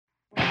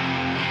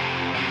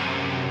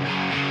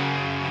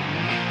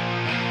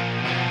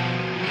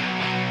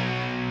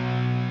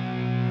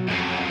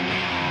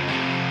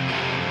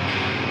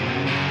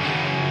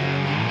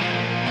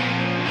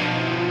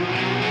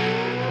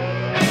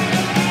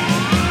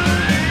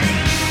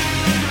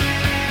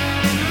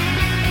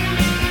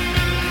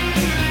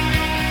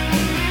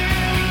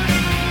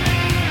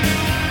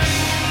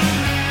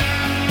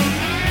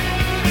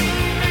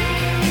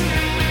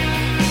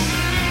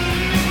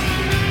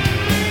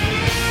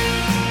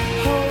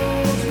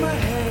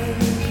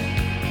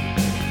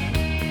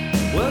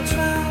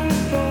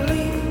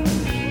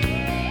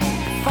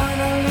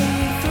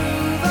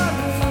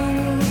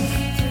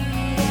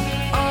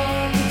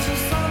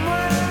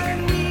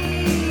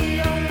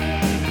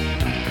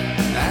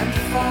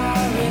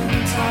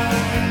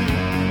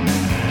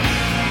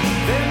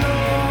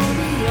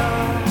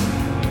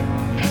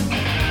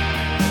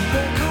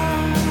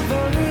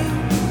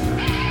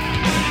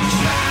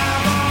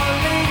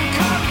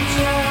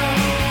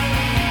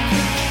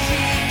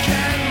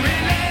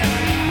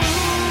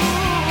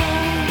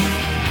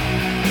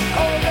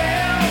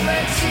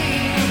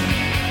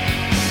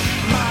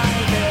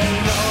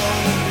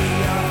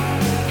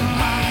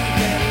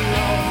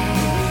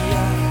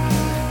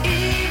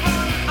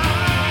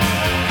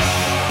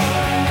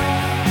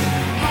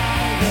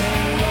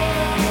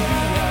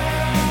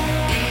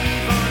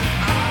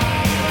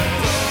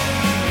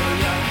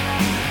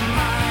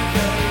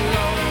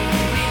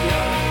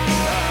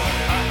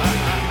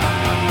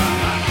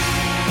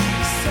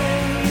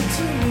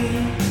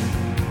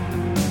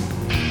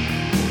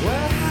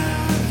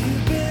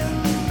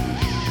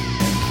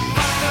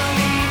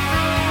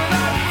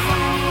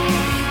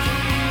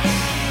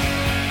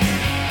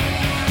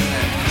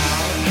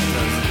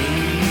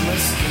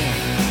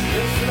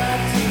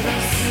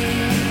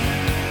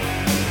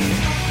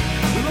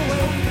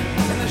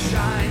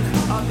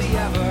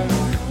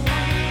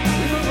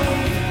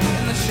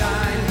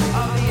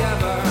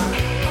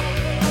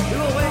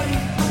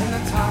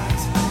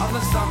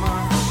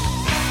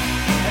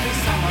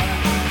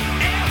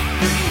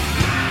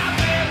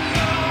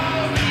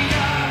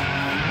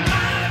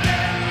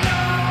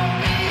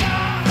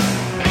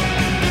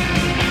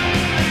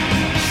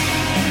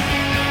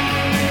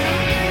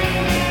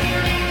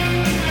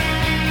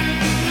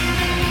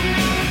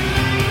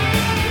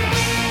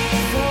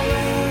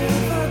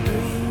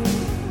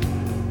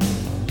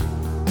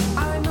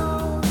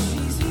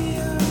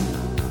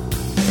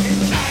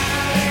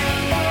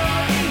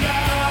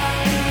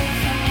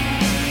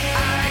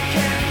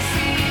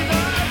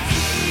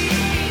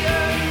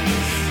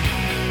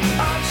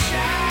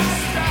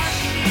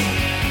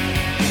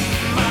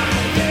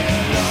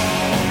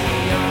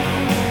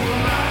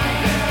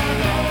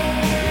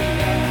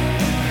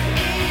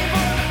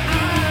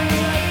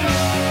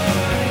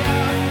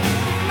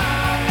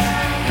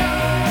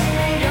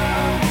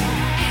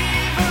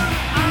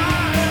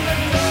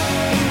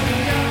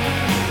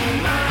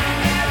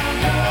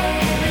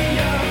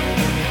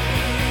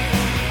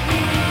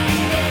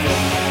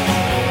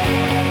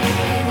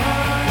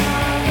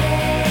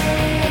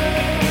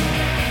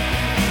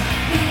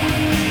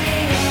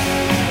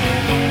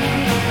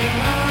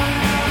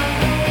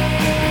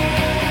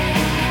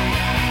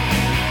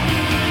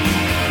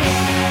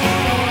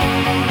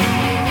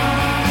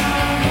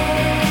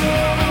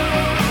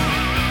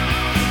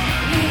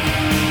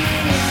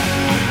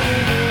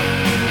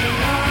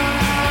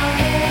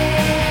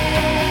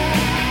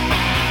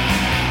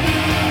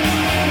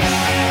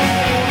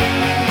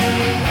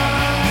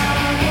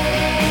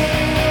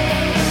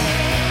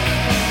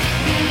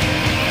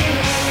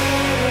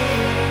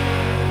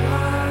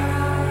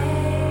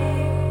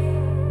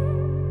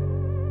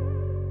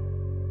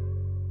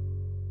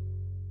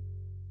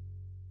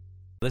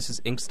This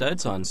is Ink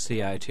Studs on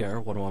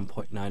CITR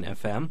 101.9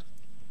 FM.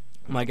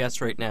 My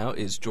guest right now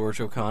is George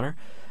O'Connor.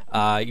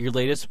 Your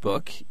latest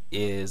book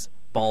is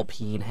Ball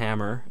Peen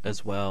Hammer,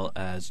 as well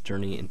as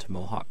Journey into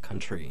Mohawk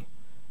Country,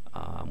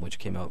 which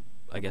came out,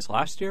 I guess,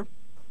 last year?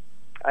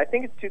 I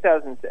think it's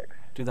 2006.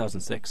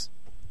 2006.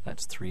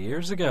 That's 3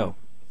 years ago.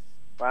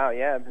 Wow,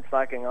 yeah, I've been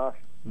slacking off.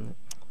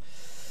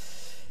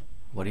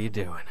 What are you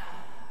doing?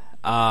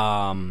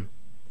 I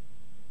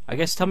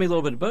guess tell me a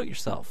little bit about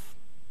yourself.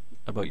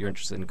 About your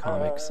interest in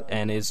comics,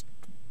 and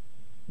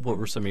what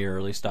were some of your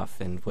early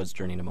stuff, and was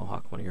Journey to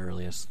Mohawk one of your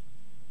earliest?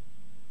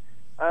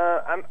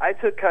 I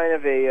took kind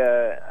of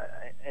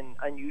an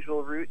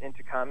unusual route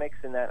into comics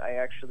in that I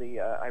actually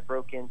I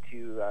broke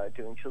into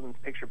doing children's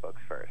picture books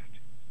first.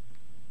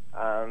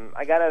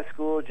 I got out of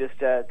school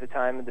just at the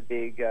time of the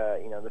big,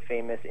 the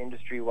famous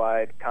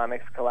industry-wide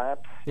comics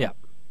collapse. Yeah.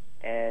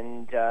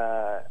 And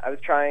I was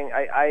trying.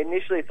 I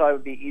initially thought it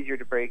would be easier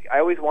to break. I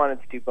always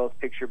wanted to do both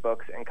picture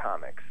books and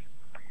comics.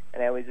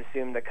 And I always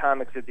assumed that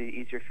comics would be the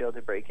easier field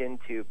to break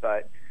into,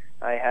 but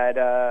I had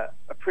a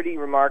pretty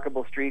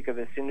remarkable streak of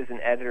as soon as an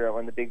editor or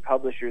one of the big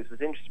publishers was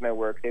interested in my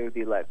work, they would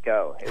be let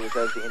go. It was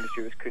as the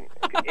industry was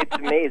it's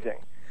amazing.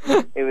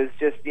 It was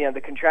just,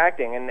 the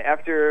contracting. And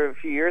after a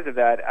few years of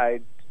that, I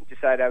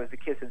decided I was the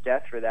kiss of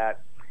death for that.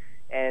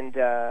 And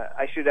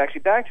I should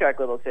actually backtrack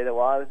a little and say that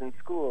while I was in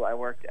school, I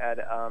worked at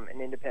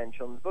an independent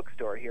children's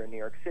bookstore here in New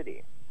York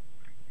City.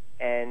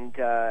 And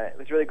it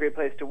was a really great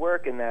place to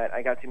work in that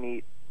I got to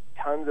meet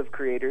tons of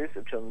creators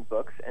of children's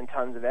books and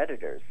tons of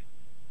editors.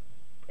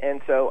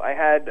 And so I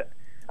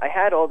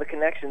had all the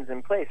connections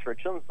in place for a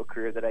children's book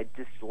career that I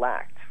just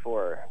lacked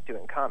for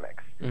doing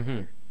comics.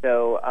 Mm-hmm.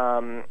 So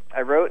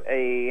I wrote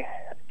a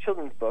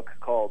children's book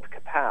called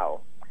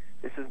Kapow.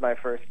 This is my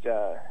first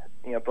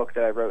book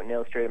that I wrote and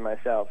illustrated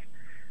myself.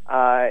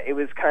 It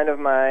was kind of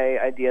my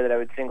idea that I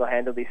would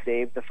single-handedly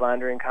save the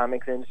floundering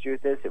comics industry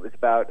with this. It was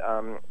about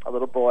a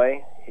little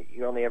boy.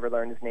 You only ever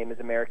learn his name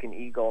is American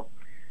Eagle,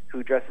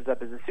 who dresses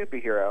up as a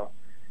superhero,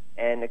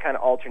 and it kind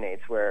of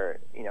alternates where,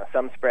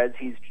 some spreads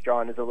he's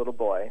drawn as a little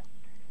boy,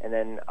 and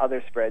then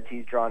other spreads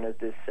he's drawn as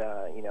this,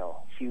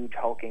 huge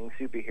hulking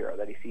superhero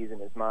that he sees in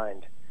his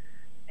mind.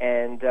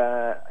 And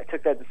I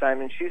took that to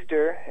Simon &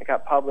 Schuster. It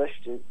got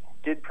published. It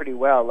did pretty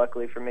well,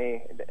 luckily for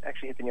me. It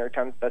actually hit the New York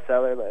Times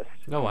bestseller list.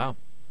 Oh, wow.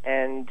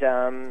 And,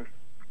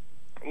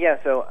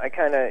 so I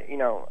kind of,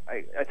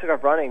 I took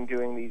off running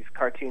doing these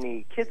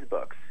cartoony kids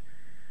books.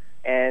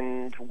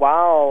 And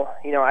while,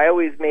 I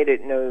always made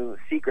it no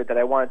secret that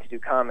I wanted to do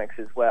comics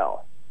as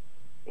well.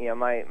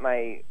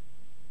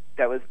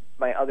 That was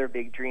my other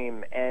big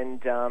dream.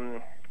 And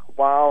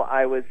while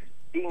I was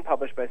being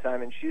published by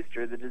Simon &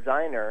 Schuster, the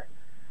designer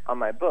on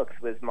my books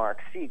was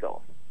Mark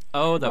Siegel.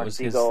 Oh, that Mark was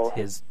Siegel,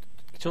 his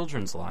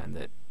children's line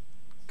that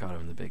got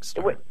him the big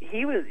star.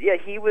 He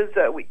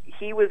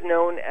was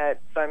known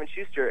at Simon &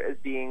 Schuster as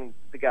being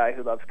the guy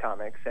who loves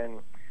comics, and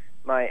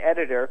my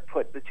editor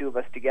put the two of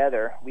us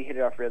together. We hit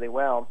it off really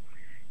well.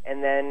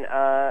 And then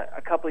a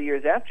couple of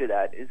years after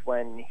that is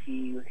when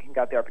he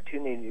got the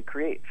opportunity to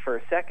create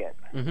First Second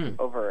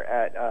over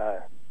at,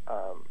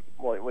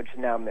 which is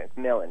now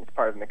Macmillan. It's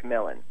part of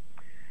Macmillan.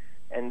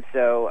 And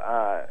so,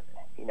 a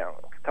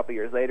couple of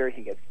years later,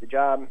 he gets the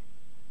job,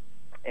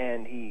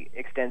 and he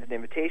extends an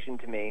invitation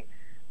to me,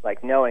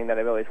 like knowing that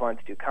I've always wanted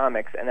to do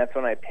comics, and that's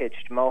when I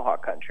pitched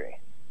Mohawk Country.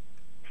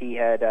 He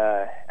had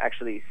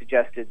actually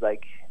suggested,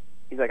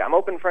 he's like, I'm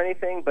open for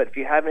anything, but if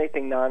you have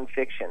anything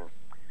nonfiction.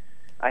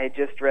 I had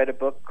just read a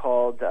book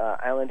called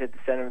Island at the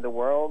Center of the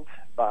World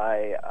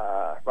by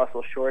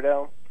Russell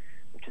Shorto,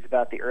 which is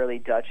about the early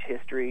Dutch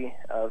history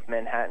of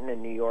Manhattan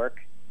and New York,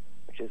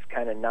 which is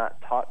kind of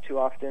not taught too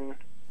often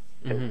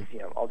because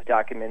all the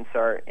documents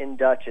are in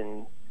Dutch,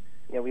 and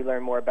we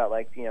learn more about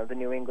the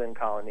New England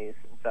colonies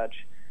and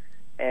such.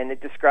 And it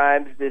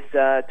describes this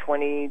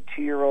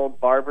 22-year-old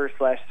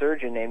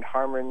barber/surgeon named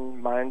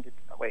Harman Mindert.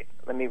 Wait,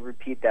 let me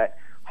repeat that.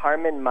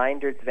 Harman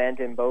Mindert van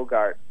den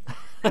Bogart,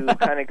 who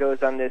kind of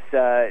goes on this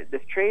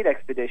trade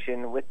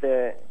expedition with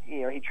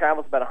he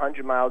travels about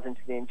 100 miles into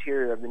the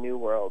interior of the New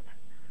World,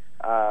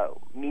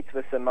 meets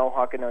with some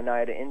Mohawk and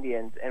Oneida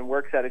Indians, and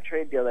works out a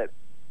trade deal that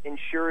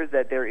ensures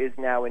that there is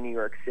now a New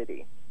York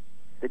City.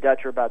 The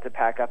Dutch were about to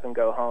pack up and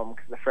go home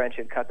because the French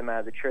had cut them out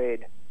of the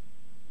trade.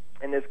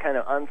 And this kind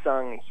of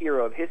unsung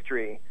hero of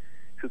history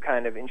who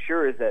kind of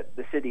ensures that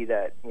the city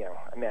that,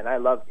 I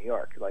love New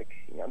York.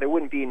 There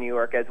wouldn't be New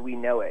York as we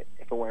know it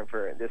if it weren't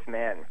for this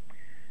man.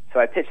 So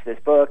I pitched this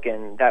book,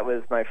 and that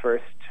was my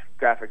first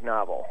graphic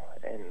novel.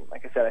 And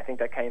like I said, I think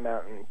that came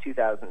out in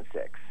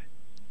 2006.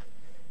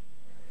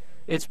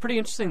 It's pretty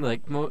interesting.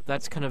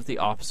 That's kind of the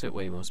opposite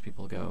way most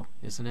people go,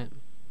 isn't it?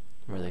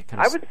 Where they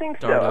kind of I would think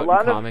start so.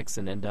 out in comics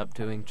and end up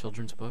doing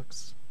children's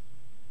books.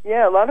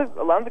 Yeah, a lot of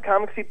the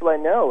comics people I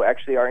know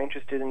actually are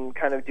interested in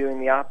kind of doing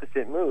the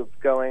opposite move,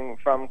 going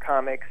from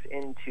comics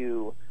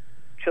into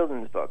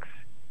children's books.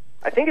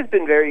 I think it's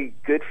been very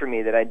good for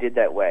me that I did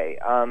that way.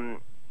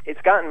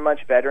 It's gotten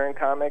much better in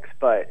comics,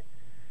 but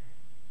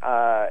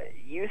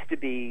used to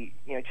be,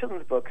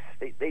 children's books,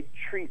 they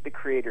treat the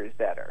creators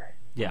better.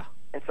 Yeah.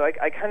 And so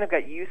I kind of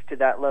got used to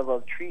that level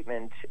of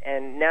treatment,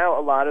 and now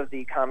a lot of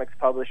the comics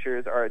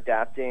publishers are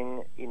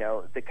adapting,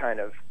 the kind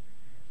of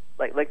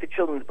like the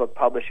children's book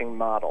publishing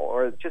model,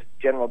 or just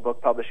general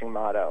book publishing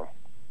model.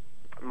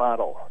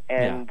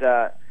 And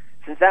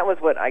since that was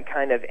what I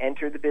kind of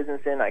entered the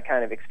business in, I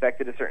kind of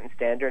expected a certain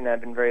standard, and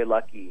I've been very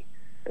lucky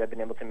that I've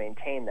been able to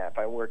maintain that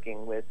by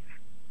working with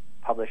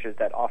publishers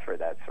that offer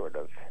that sort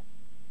of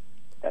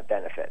that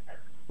benefit.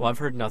 Well, I've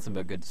heard nothing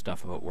but good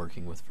stuff about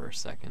working with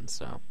First Second,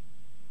 so...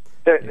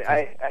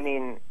 I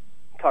mean,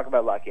 talk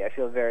about lucky. I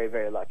feel very,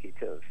 very lucky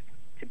to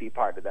be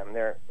part of them.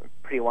 They're a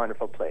pretty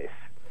wonderful place.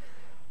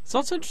 It's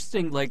also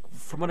interesting, like,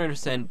 from what I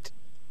understand,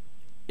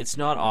 it's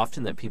not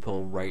often that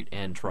people write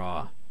and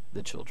draw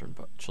the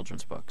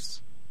children's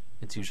books.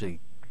 It's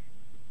usually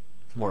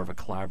more of a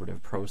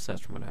collaborative process,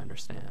 from what I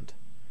understand.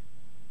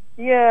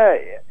 Yeah.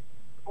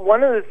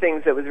 One of the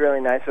things that was really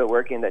nice about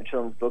working at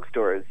children's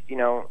bookstores,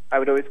 I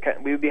would always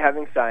we would be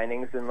having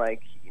signings, and I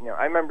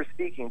remember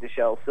speaking to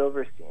Shel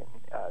Silverstein,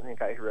 the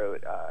guy who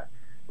wrote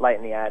Light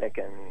in the Attic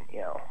and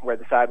Where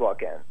the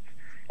Sidewalk Ends,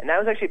 and that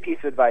was actually a piece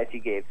of advice he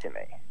gave to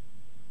me.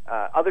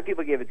 Other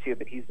people gave it too,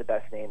 but he's the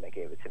best name that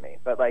gave it to me.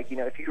 But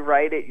if you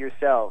write it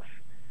yourself,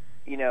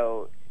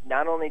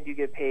 not only do you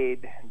get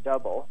paid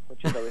double,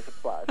 which is always a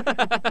plus.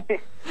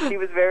 he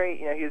was very,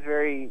 he was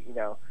very,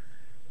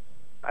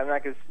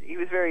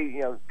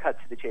 cut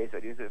to the chase,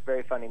 but he was a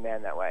very funny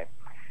man that way.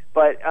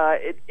 But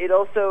it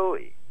also,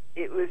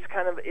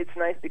 it's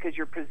nice because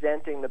you're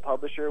presenting the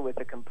publisher with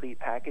a complete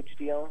package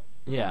deal.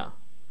 Yeah.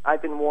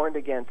 I've been warned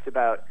against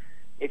about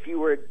if you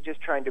were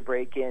just trying to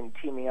break in,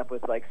 teaming up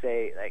with, like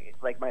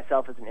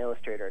myself as an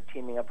illustrator,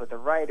 teaming up with a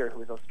writer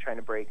who is also trying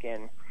to break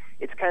in,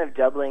 it's kind of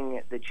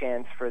doubling the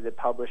chance for the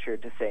publisher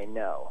to say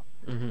no.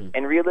 Mm-hmm.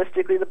 And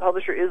realistically, the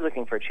publisher is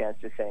looking for a chance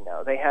to say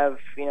no. They have,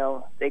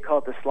 they call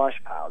it the slush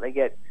pile. They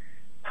get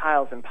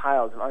piles and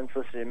piles of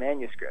unsolicited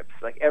manuscripts.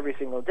 Like every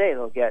single day,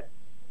 they'll get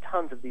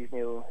tons of these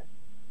new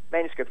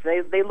manuscripts.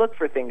 They look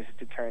for things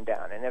to turn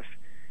down. And if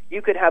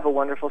you could have a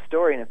wonderful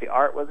story, and if the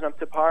art wasn't up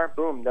to par,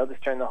 boom, they'll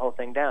just turn the whole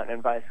thing down,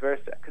 and vice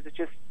versa. Because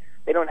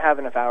they don't have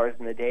enough hours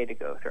in the day to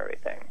go through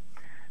everything.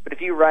 But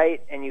if you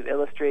write and you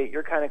illustrate,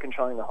 you're kind of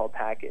controlling the whole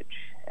package,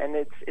 and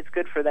it's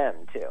good for them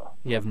too.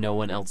 You have no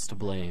one else to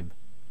blame.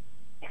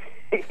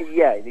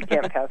 Yeah, you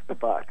can't pass the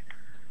buck.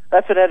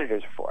 That's what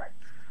editors are for.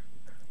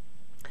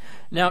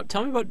 Now,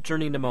 tell me about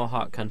Journey to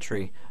Mohawk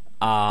Country.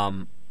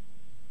 Do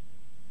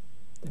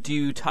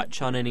you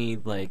touch on any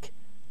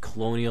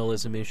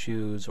colonialism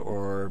issues,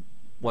 or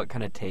what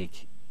kind of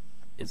take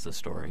is the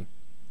story?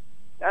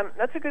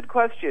 That's a good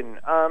question.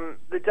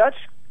 The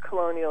Dutch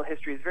colonial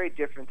history is very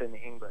different than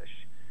the English.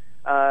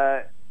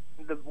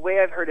 The way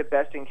I've heard it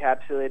best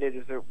encapsulated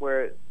is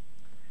where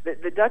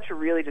the Dutch are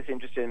really just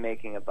interested in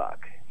making a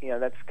buck.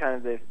 That's kind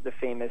of the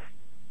famous,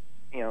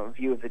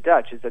 view of the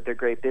Dutch, is that they're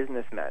great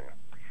businessmen.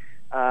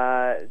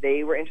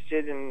 They were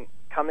interested in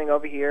coming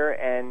over here,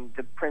 and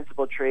the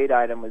principal trade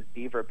item was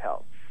beaver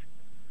pelts.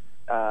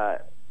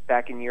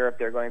 Back in Europe,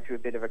 they're going through a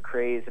bit of a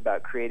craze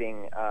about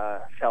creating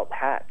felt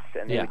hats,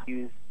 and they would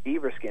use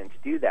beaver skin to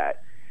do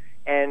that.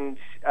 And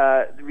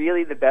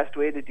really the best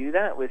way to do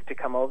that was to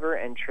come over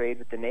and trade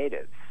with the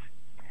natives.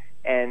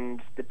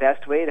 And the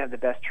best way to have the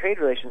best trade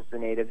relations with the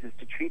natives is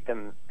to treat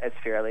them as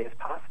fairly as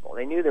possible.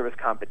 They knew there was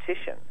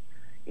competition.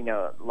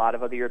 A lot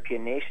of other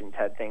European nations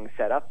had things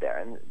set up there.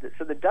 And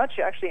so the Dutch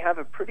actually have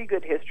a pretty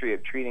good history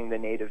of treating the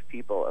native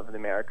people of the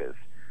Americas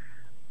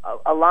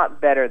a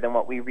lot better than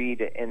what we read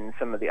in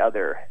some of the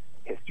other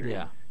histories.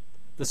 Yeah,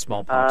 the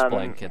smallpox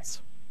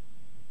blankets.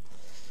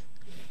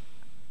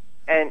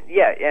 And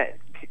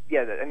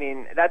I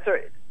mean, that's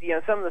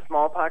some of the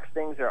smallpox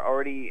things are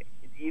already.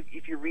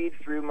 If you read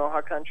through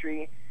Mohawk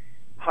Country,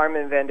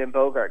 Harmen van den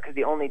Bogart, because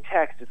the only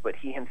text is what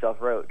he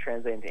himself wrote,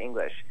 translated into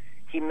English.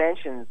 He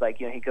mentions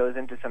he goes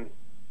into some.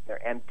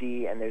 They're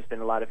empty, and there's been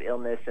a lot of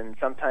illness, and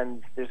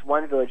sometimes there's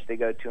one village they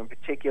go to in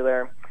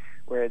particular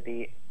where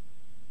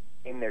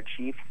in their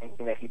chief,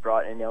 thinking that he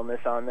brought an illness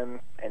on them,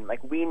 and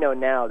we know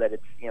now that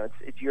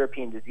it's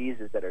European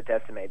diseases that are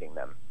decimating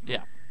them.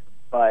 Yeah,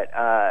 but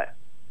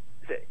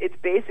it's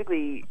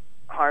basically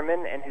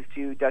Harmen and his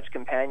two Dutch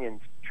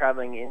companions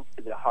traveling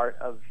into the heart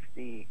of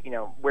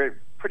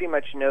where pretty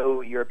much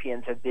no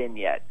Europeans have been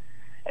yet,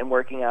 and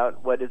working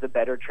out what is a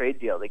better trade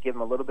deal. They give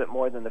them a little bit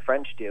more than the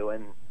French do,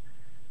 and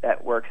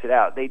that works it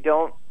out. They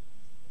don't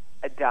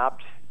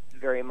adopt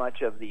very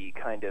much of the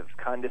kind of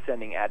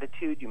condescending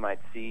attitude you might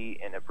see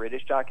in a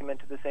British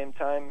document at the same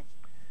time.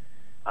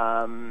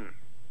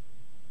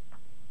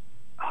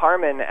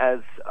 Harmen,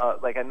 as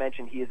like I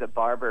mentioned, he is a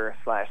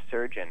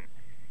barber/surgeon.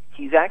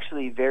 He's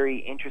actually very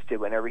interested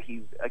whenever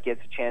he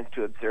gets a chance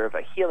to observe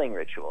a healing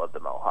ritual of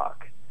the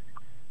Mohawk,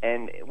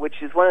 and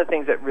which is one of the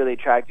things that really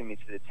attracted me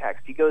to the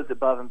text. He goes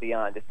above and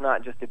beyond. It's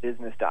not just a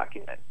business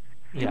document.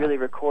 He really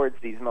records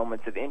these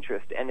moments of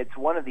interest, and it's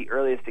one of the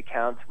earliest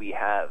accounts we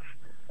have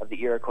of the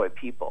Iroquois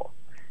people.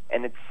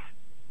 And it's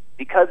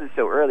because it's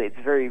so early, it's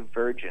very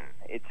virgin.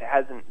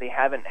 They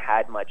haven't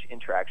had much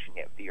interaction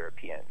yet with the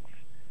Europeans.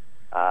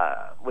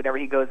 whenever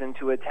he goes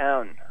into a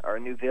town or a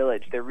new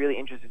village, they're really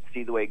interested to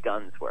see the way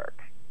guns work.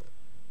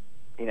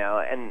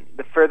 And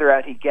the further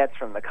out he gets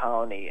from the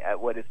colony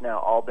at what is now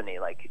Albany,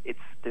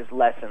 there's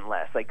less and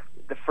less. Like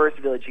the first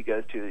village he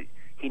goes to,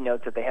 he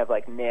notes that they have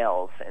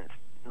nails and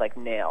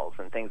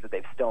things that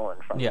they've stolen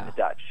from the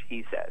Dutch,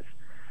 he says.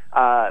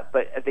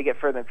 But as they get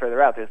further and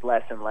further out, there's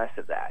less and less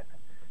of that.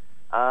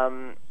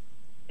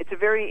 It's a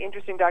very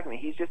interesting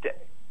document. He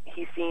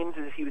seems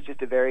as if he was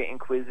just a very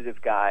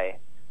inquisitive guy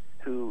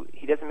who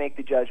he doesn't make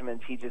the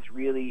judgments. He just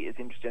really is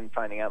interested in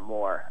finding out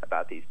more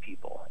about these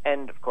people,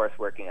 and of course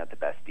working out the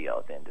best deal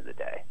at the end of the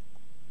day.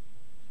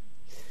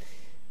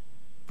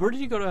 Where did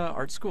you go to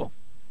art school?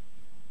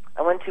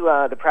 I went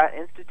to the Pratt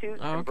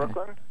Institute in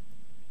Brooklyn.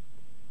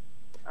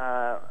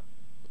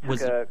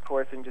 Took a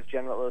course in just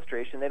general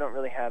illustration. They don't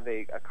really have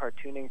a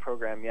cartooning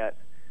program yet,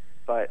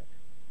 but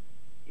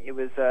it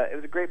was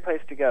a great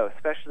place to go.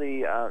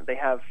 Especially they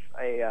have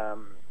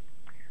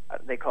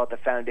they call it the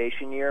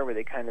foundation year, where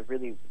they kind of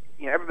really,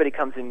 everybody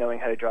comes in knowing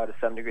how to draw to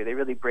some degree. They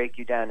really break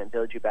you down and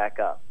build you back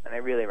up, and I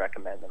really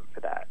recommend them for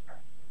that.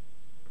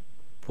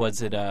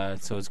 Was it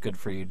so it's good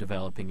for you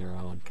developing your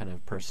own kind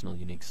of personal,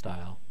 unique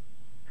style?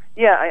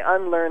 Yeah, I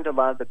unlearned a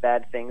lot of the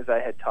bad things I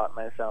had taught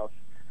myself.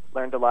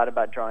 Learned a lot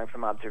about drawing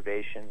from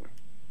observation.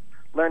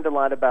 Learned a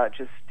lot about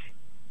just,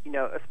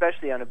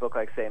 especially on a book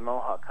like, say,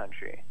 Mohawk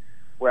Country,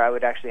 where I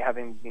would actually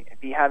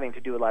be having to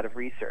do a lot of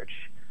research.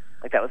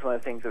 Like that was one of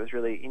the things that was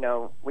really,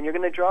 when you're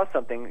going to draw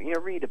something,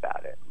 read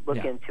about it,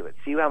 look into it,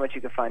 see how much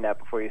you can find out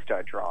before you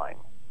start drawing.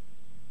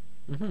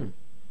 Mm-hmm.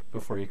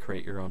 Before you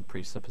create your own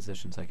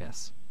presuppositions, I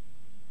guess.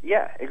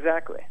 Yeah,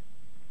 exactly.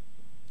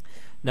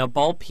 Now,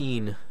 Ball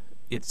Peen,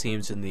 it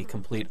seems, in the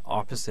complete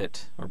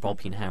opposite, or Ball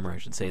Peen Hammer, I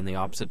should say, in the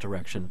opposite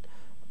direction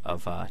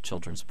of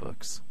children's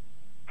books.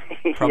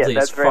 Probably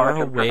as far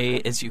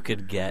away as you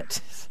could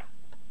get.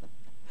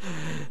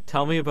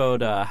 Tell me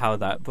about how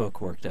that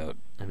book worked out.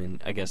 I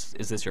mean, I guess,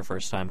 is this your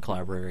first time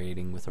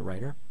collaborating with a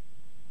writer?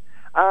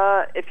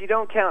 If you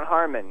don't count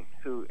Harmon,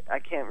 who I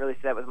can't really say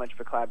that was much of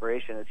a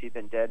collaboration, as he's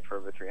been dead for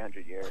over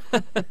 300 years.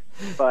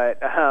 But,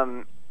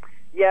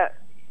 yeah,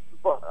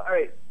 well, all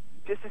right,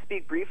 just to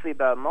speak briefly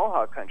about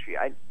Mohawk Country,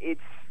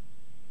 it's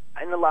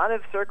in a lot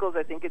of circles,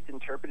 I think it's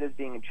interpreted as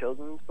being a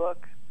children's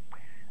book.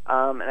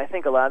 And I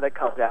think a lot of that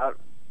comes out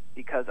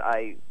because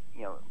I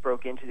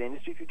broke into the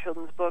industry through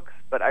children's books,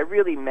 but I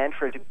really meant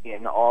for it to be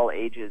an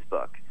all-ages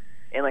book,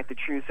 in the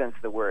true sense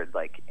of the word.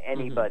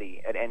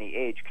 Anybody at any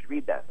age could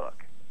read that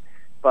book.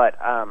 But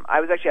I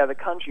was actually out of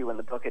the country when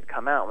the book had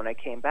come out. When I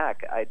came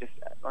back, I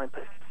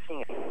put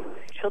seeing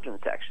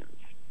children's sections,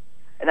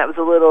 and that was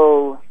a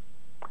little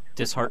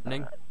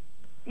disheartening.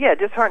 Yeah,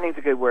 disheartening is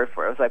a good word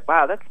for it. I was like,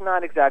 wow, that's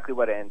not exactly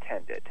what I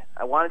intended.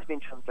 I wanted to be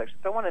in children's sections,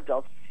 so I want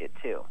adults to see it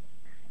too.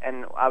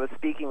 And I was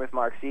speaking with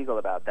Mark Siegel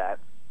about that,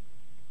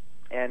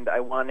 and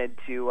I wanted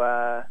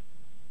to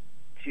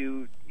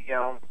do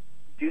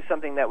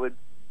something that would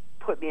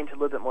put me into a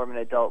little bit more of an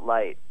adult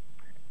light.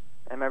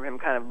 I remember him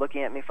kind of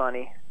looking at me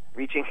funny,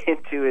 reaching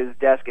into his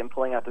desk and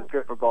pulling out the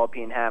script for Ball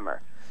Peen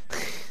Hammer,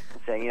 and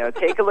saying,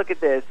 take a look at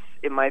this.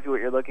 It might be what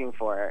you're looking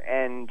for.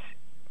 And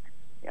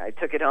I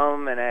took it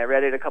home and I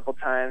read it a couple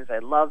times. I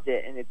loved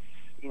it, and it's,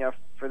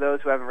 for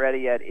those who haven't read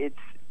it yet, it's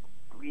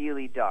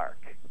really dark.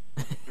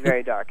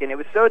 Very dark. And it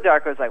was so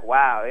dark, I was like,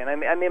 wow. And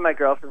I made my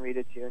girlfriend read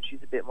it too, and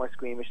she's a bit more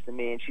squeamish than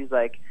me, and she's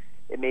like,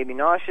 it made me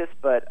nauseous,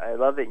 but I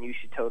love it, and you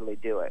should totally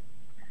do it.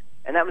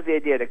 And that was the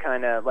idea, to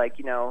kind of,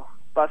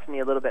 bust me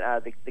a little bit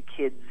out of the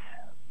kids'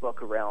 book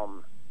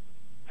realm.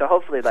 So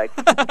hopefully,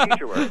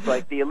 future work,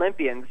 like the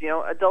Olympians,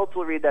 adults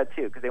will read that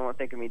too, because they won't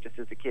think of me just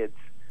as the kids.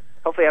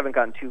 Hopefully I haven't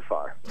gone too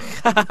far.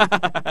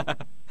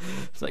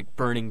 It's like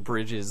burning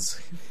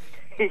bridges.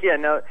 Yeah,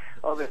 no,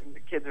 all the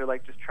kids are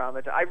just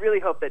traumatized. I really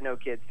hope that no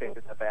kids pick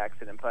this up by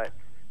accident, but,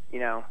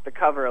 the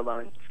cover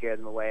alone should scare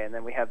them away, and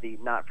then we have the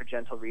Not for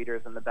Gentle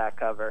Readers on the back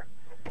cover.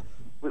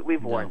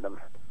 We've warned them.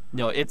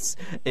 No,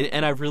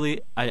 and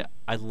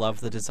I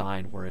love the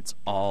design where it's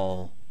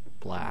all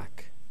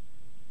black.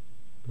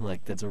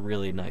 That's a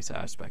really nice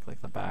aspect,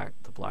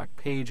 the black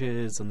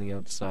pages on the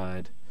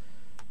outside.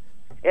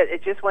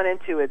 It just went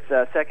into its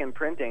second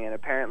printing, and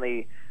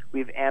apparently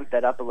we've amped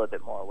that up a little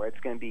bit more, where it's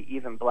going to be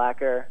even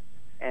blacker.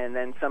 And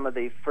then some of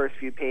the first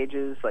few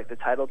pages, like the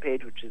title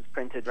page, which is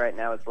printed right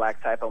now as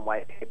black type on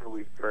white paper,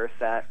 we've reversed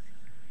that.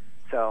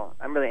 So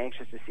I'm really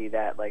anxious to see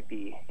that,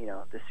 the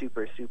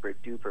super, super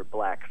duper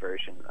black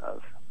version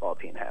of Ball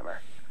Peen Hammer.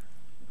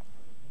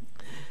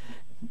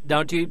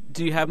 Now, do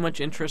you have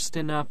much interest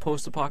in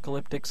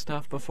post-apocalyptic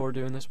stuff before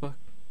doing this book?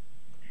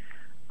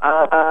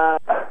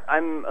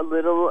 I'm a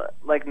little,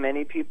 like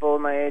many people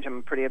my age,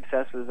 I'm pretty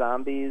obsessed with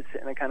zombies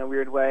in a kind of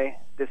weird way.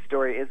 This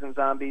story isn't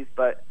zombies,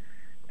 but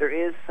there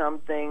is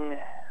something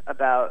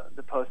about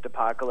the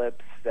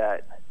post-apocalypse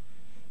that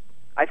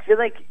I feel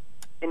like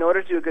in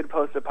order to do a good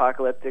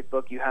post-apocalyptic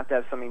book, you have to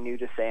have something new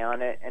to say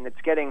on it, and it's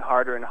getting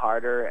harder and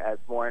harder as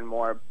more and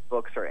more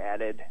books are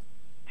added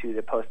to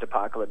the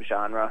post-apocalypse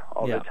genre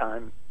all the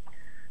time.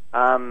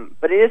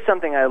 But it is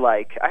something I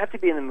like. I have to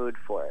be in the mood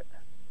for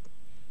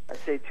it. I'd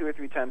say 2 or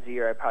 3 times a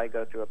year I probably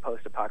go through a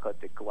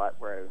post-apocalyptic glut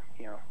where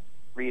I,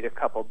 read a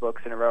couple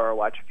books in a row or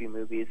watch a few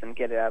movies and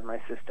get it out of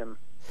my system.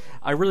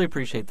 I really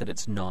appreciate that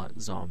it's not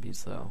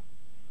zombies, though.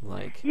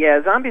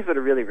 Yeah, zombies would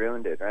have really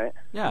ruined it, right?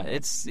 Yeah,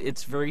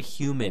 it's very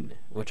human,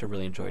 which I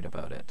really enjoyed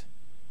about it.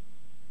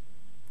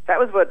 That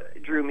was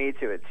what drew me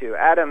to it too.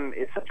 Adam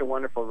is such a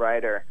wonderful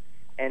writer,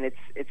 and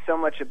it's so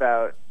much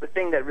about the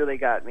thing that really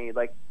got me,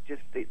 like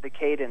just the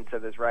cadence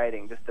of his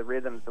writing, just the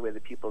rhythms, the way the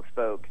people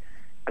spoke.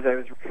 As I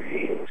was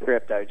reading the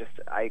script,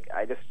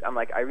 I'm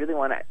like, I really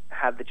want to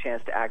have the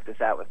chance to act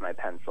this out with my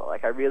pencil.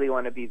 Like, I really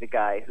want to be the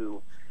guy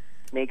who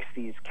makes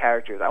these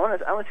characters. I want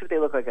to see what they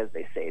look like as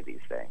they say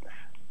these things.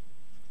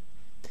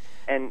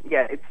 And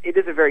yeah, it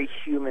is a very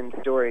human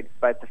story,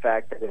 despite the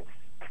fact that it's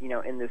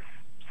in this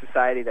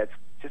society that's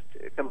just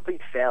a complete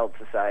failed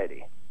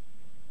society.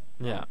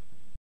 Yeah.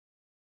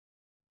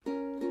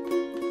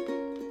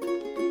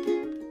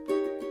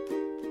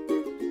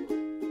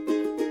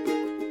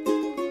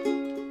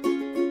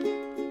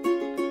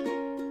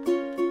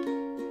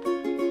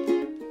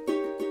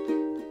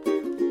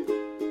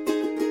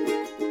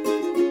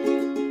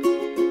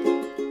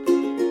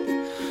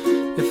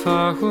 If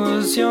I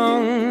was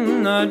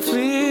young, I'd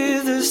flee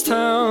this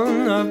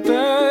town. I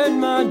buried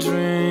my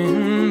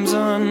dreams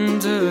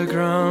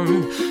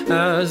underground.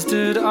 As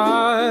did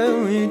I,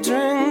 we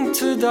drink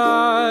to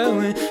die,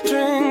 we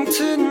drink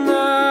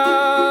tonight.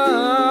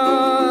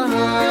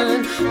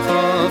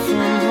 Far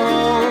from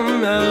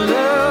home,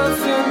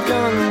 elephant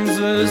guns,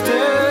 let's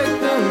take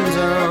them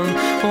down.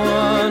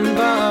 One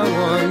by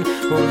one,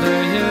 we'll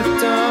lay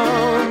it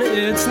down.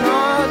 It's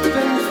not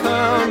been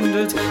found,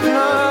 it's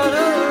not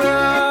around.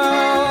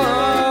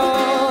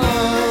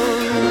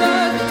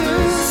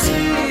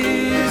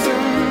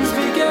 Seasons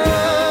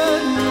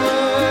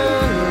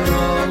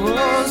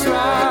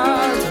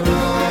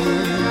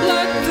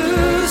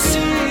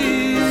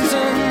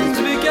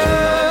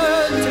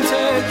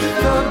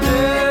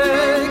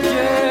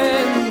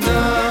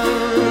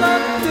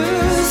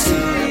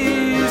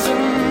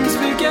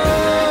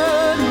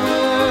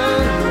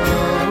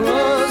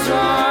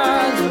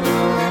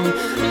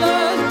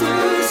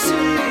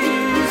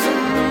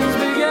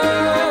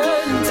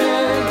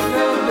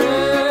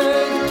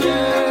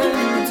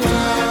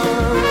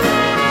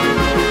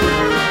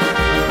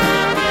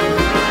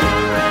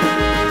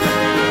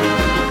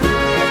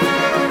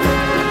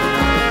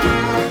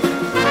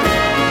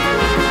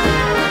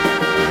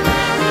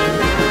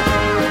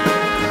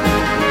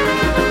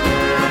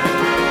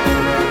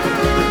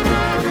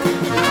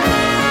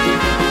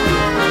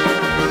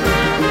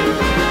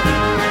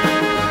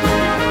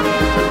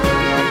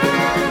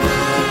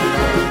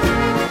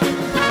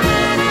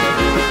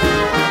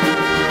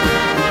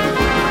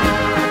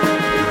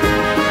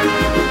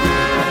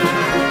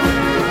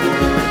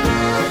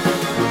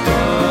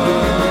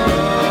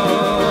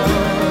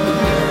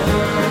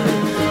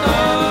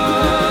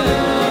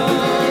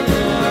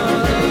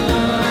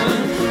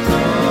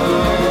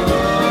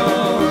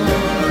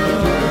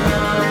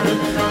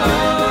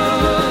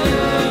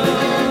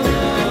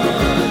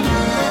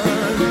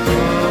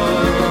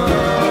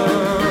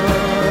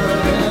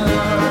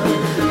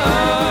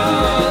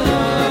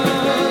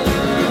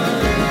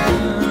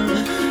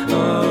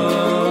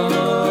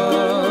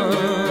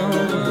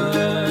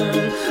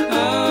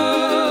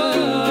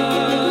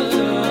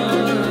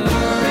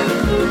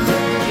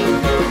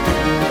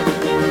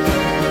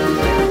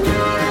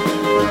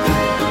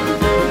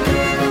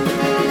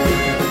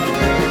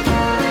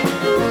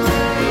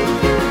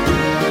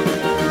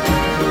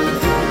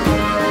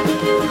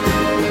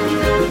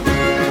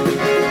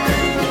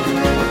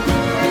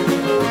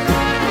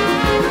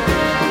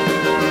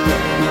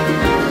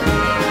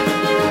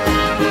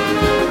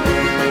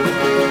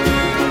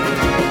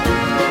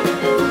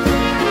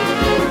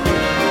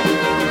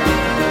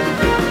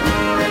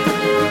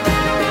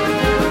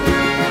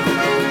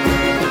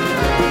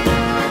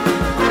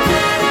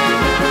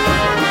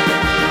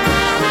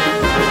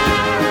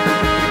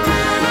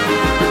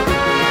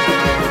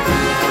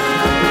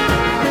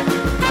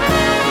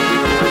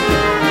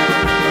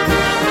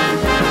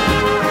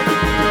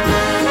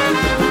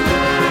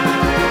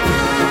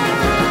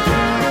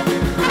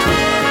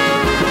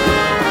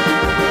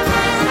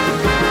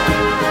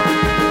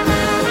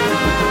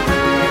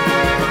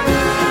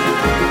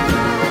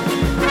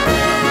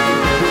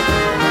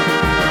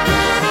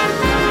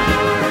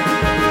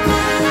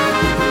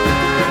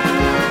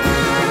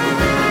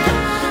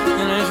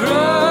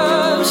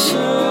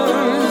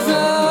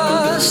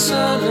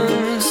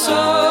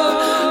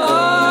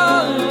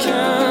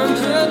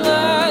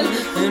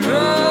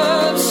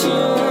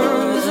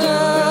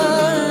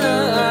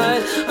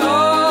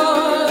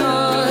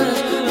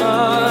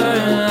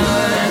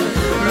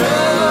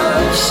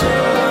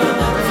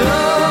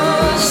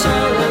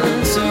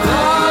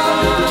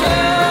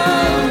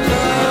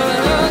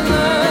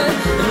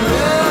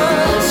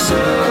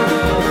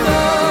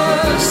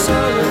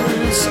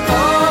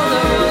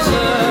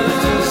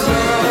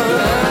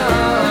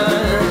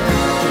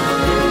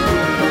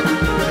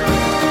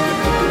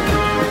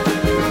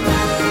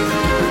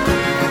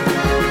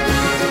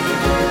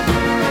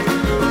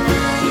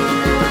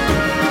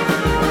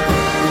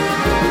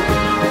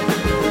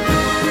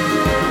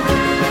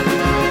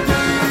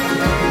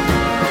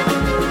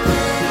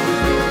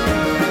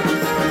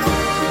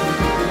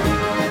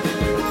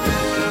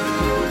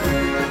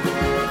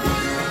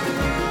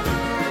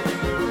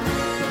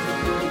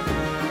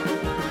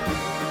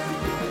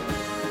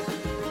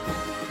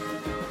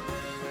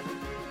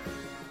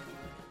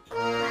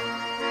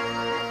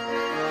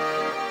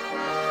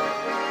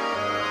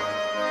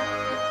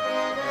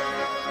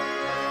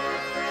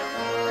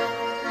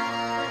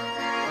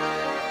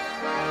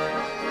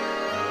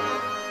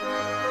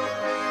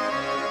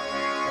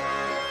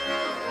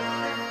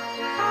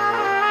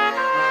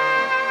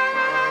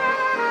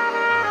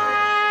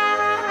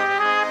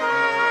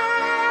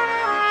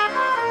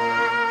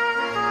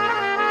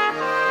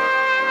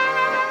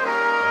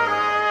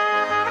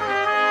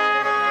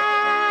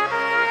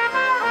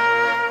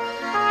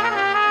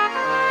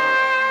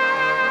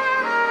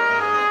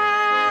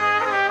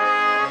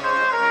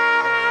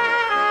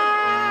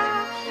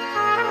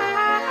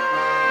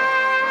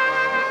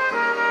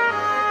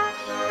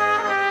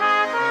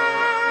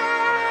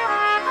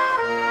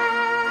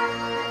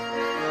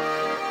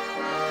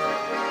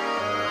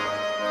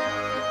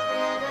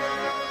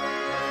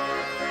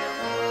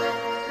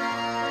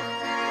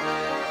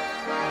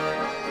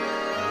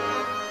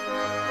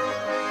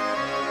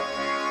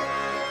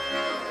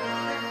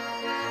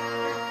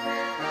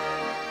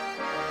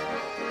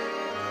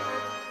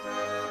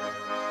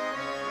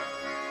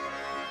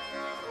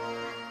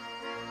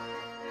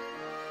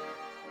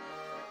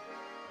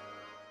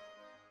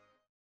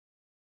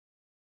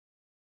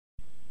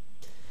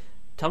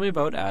Tell me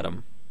about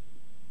Adam,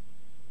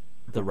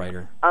 the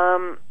writer.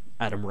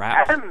 Adam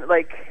Rapp. Adam,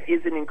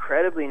 is an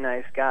incredibly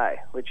nice guy,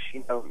 which,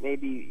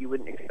 maybe you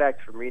wouldn't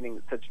expect from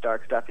reading such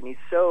dark stuff. And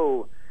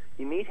you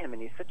meet him,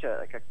 and he's such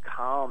a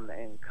calm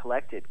and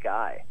collected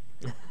guy.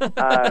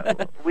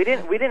 We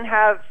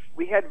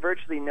had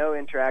virtually no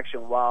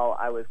interaction while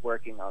I was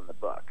working on the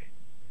book.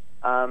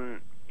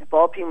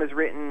 Ball Peen was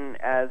written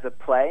as a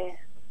play,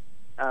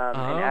 in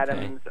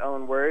Adam's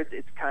own words.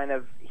 It's kind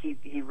of,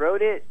 he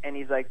wrote it, and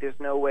he's like, there's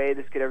no way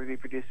this could ever be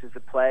produced as a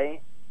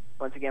play.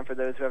 Once again, for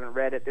those who haven't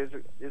read it, there's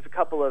a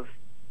couple of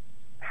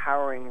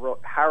harrowing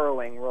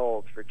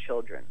roles for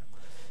children.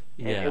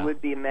 Yeah. And it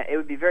would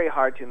be very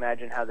hard to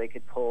imagine how they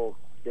could pull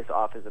this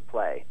off as a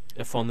play.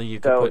 If only you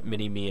could put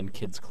Mini-Me in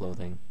kids'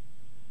 clothing.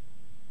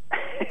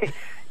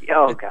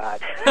 Oh, God.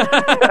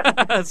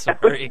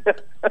 Sorry.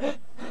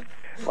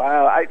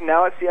 Wow. I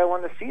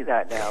want to see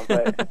that now.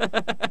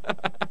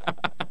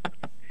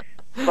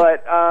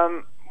 But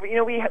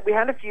we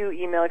had a few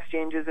email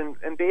exchanges,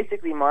 and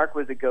basically Mark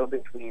was a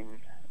go-between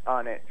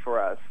on it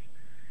for us.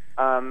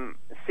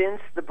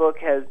 Since the book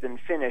has been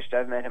finished,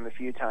 I've met him a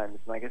few times.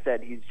 Like I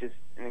said, he's just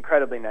an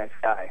incredibly nice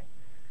guy.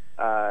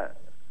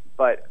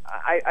 But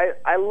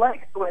I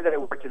liked the way that I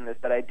worked in this,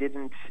 that I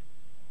didn't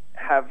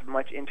have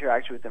much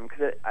interaction with him,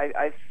 because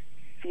I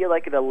feel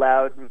like it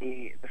allowed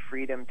me the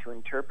freedom to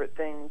interpret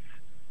things.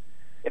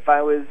 If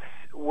I was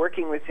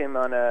working with him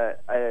on a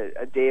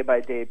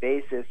day-by-day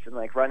basis and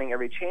running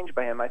every change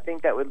by him, I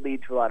think that would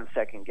lead to a lot of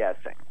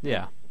second-guessing.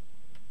 Yeah.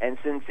 And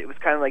since it was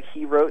kind of like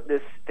he wrote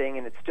this thing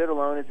and it stood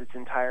alone as its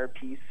entire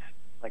piece,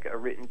 like a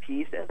written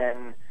piece, and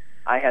then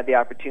I had the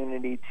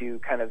opportunity to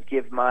kind of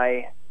give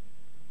my,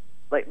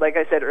 like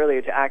I said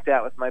earlier, to act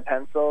out with my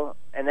pencil,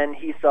 and then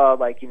he saw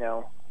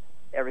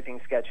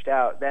everything sketched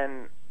out,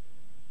 then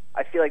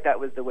I feel like that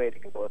was the way to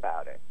go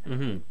about it.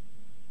 Mm-hmm.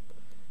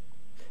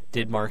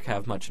 Did Mark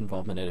have much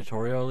involvement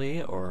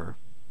editorially, or?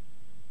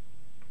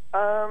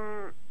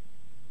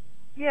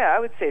 Yeah, I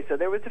would say so.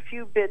 There was a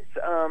few bits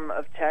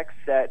of text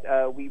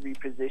that we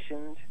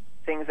repositioned,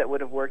 things that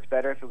would have worked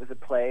better if it was a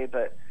play,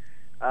 but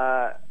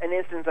an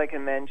instance I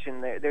can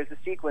mention, there's a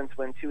sequence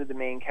when two of the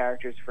main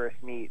characters first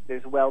meet.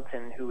 There's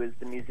Welton, who is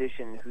the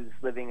musician who's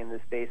living in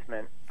this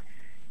basement,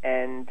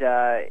 and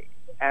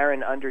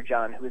Aaron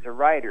Underjohn, who is a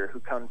writer who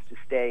comes to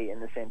stay in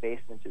the same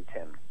basement as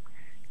him.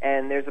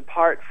 And there's a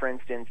part, for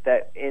instance,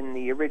 that in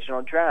the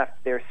original draft,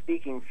 they're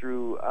speaking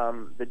through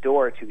the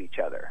door to each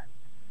other.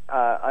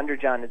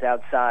 Underjohn is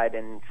outside,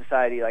 and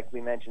society, like we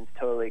mentioned, is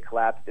totally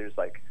collapsed. There's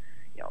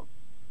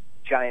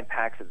giant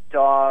packs of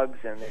dogs,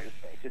 and there's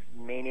just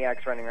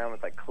maniacs running around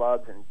with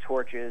clubs and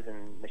torches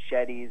and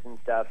machetes and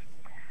stuff.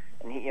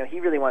 And he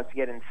really wants to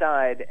get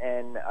inside,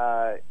 and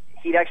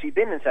he'd actually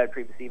been inside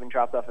previously, even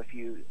dropped off a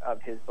few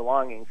of his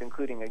belongings,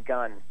 including a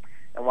gun.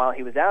 And while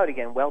he was out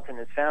again, Welton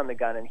has found the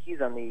gun, and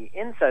he's on the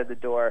inside of the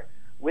door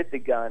with the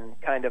gun,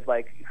 kind of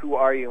like, who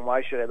are you and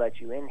why should I let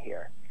you in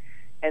here?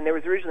 And there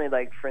was originally,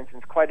 for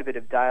instance, quite a bit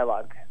of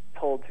dialogue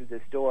told through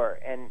this door,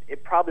 and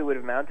it probably would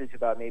have amounted to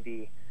about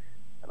maybe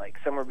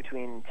somewhere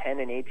between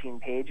 10 and 18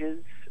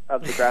 pages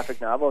of the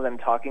graphic novel of them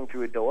talking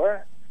through a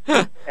door.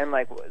 And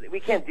we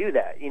can't do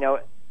that.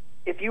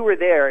 If you were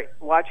there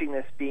watching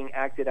this being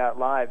acted out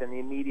live in the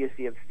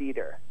immediacy of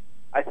theater,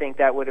 I think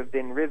that would have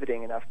been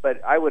riveting enough,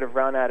 but I would have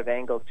run out of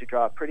angles to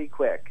draw pretty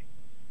quick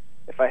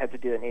if I had to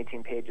do it in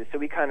 18 pages. So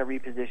we kind of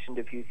repositioned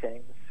a few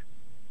things.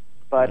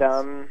 But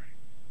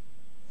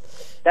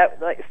that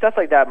stuff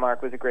like that,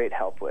 Mark was a great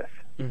help with.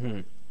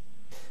 Mm-hmm.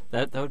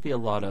 That would be a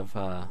lot of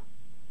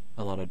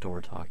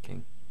door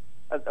talking.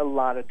 A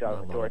lot of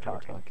door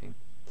talking.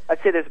 I'd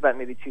say there's about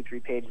maybe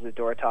 2-3 pages of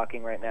door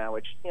talking right now,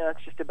 which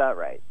it's just about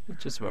right.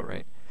 It's just about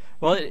right.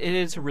 Well, it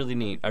is really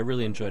neat. I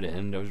really enjoyed it,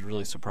 and I was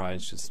really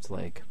surprised just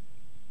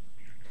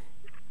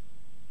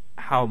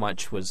how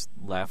much was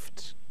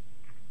left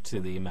to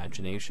the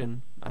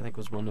imagination. I think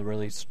was one of the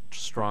really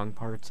strong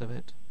parts of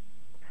it.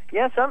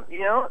 Yeah,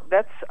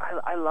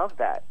 I love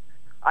that.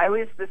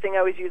 The thing I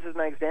always use as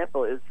my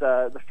example is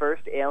the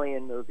first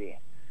Alien movie,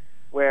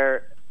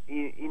 where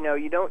you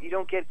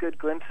don't get good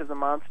glimpse of the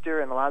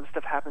monster, and a lot of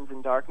stuff happens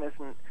in darkness,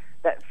 and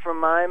that, for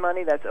my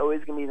money, that's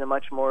always going to be the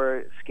much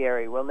more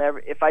scary.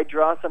 If I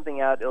draw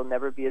something out, it'll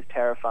never be as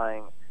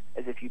terrifying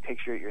as if you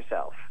picture it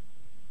yourself.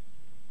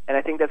 And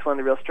I think that's one of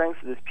the real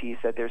strengths of this piece,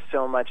 that there's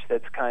so much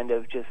that's kind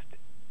of just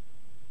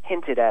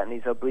hinted at in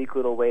these oblique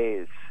little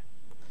ways,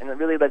 and it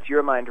really lets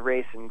your mind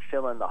race and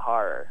fill in the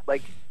horror.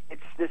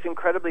 It's this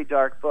incredibly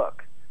dark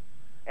book,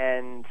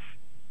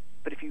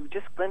 but if you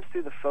just glimpse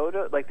through the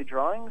photo, the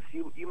drawings,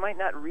 you might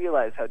not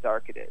realize how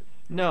dark it is.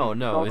 No,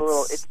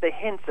 it's the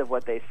hints of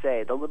what they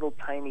say, the little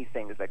tiny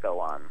things that go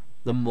on.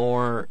 The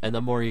more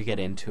you get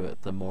into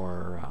it, the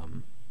more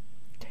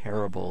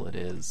terrible it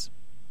is.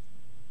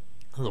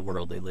 The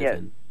world they live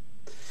in,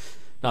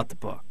 not the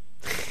book.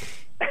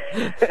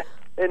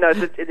 No,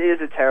 it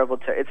is a terrible.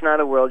 It's not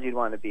a world you'd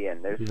want to be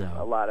in. There's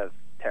a lot of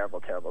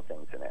terrible, terrible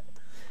things in it.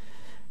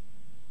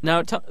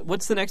 Now,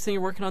 what's the next thing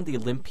you're working on? The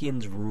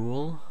Olympians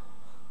Rule?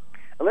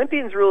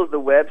 Olympians Rule is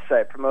the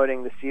website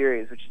promoting the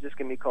series, which is just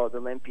going to be called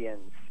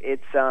Olympians.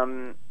 It's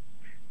kind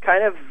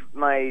of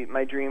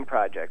my dream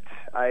project.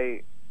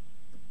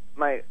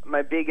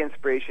 My big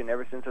inspiration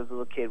ever since I was a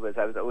little kid was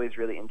I was always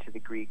really into the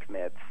Greek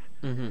myths.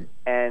 Mm-hmm.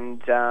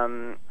 And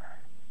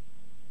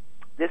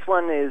this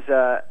one is,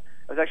 I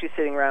was actually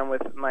sitting around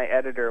with my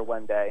editor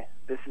one day.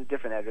 This is a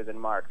different editor than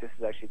Mark. This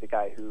is actually the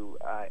guy who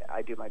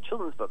I do my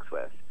children's books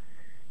with.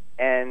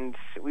 And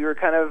we were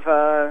kind of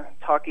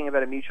talking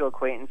about a mutual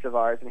acquaintance of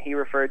ours, and he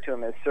referred to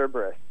him as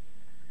Cerberus,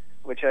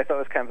 which I thought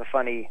was kind of a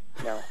funny,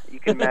 you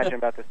can imagine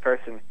about this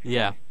person.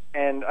 Yeah.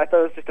 And I thought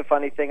it was just a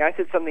funny thing. I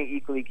said something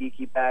equally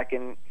geeky back,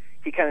 and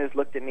he kind of just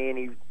looked at me, and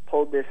he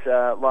pulled this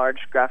large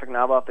graphic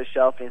novel off the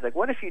shelf, and he's like,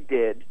 what if you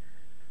did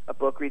a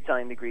book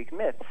retelling the Greek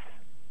myths,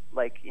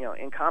 like,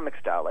 in comic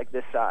style, like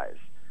this size?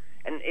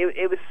 And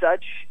it was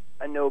such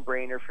a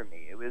no-brainer for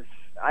me.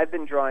 I've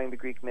been drawing the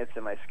Greek myths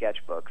in my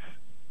sketchbooks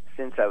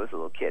since I was a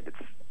little kid. It's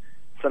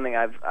something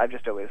I've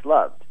just always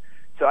loved.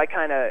 So I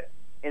kind of,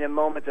 in a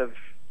moment of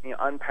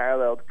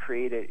unparalleled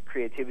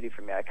creativity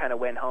for me, I kind of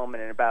went home,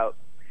 and in about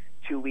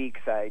 2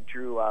 weeks I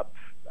drew up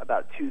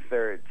about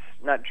 2/3,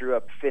 not drew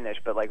up finished,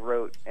 but like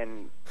wrote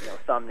and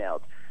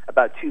thumbnailed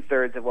about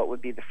 2/3 of what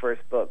would be the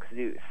first book,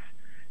 Zeus.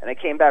 And I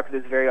came back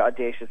with this very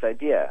audacious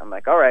idea. I'm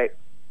like, all right,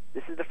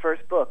 this is the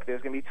first book.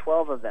 There's going to be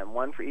 12 of them,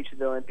 one for each of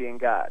the Olympian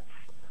gods.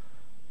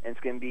 And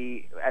it's going to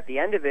be, at the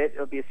end of it,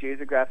 it'll be a series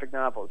of graphic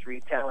novels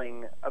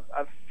retelling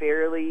a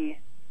fairly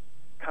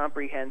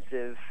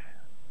comprehensive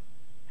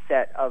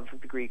set of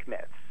the Greek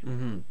myths.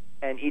 Mm-hmm.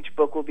 And each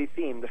book will be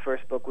themed. The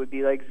first book would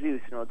be like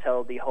Zeus, and it'll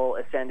tell the whole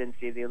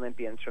ascendancy of the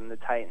Olympians from the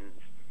Titans.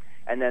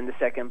 And then the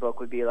second book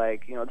would be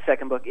like, the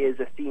second book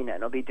is Athena,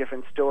 and it'll be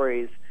different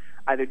stories,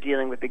 either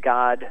dealing with the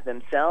god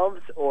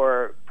themselves,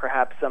 or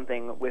perhaps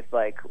something with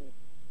like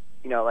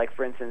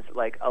for instance,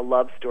 like a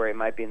love story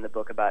might be in the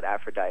book about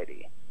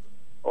Aphrodite,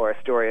 or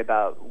a story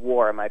about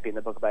war might be in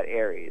the book about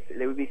Ares.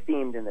 They would be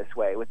themed in this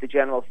way. With the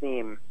general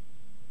theme,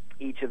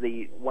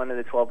 one of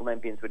the 12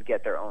 Olympians would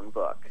get their own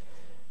book.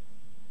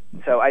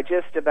 So I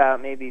just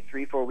about maybe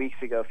 3-4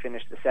 weeks ago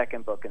finished the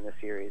second book in the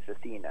series,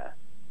 Athena.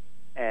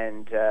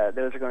 And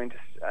those are going to...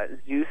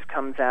 Zeus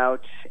comes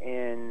out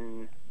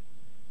in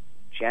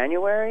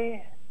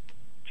January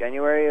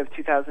of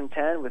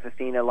 2010, with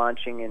Athena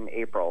launching in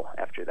April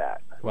after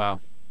that. Wow.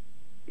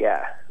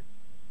 Yeah.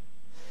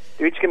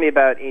 They're each going to be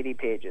about 80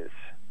 pages.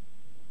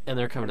 And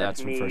they're coming out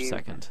from First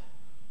Second.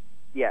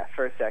 Yeah,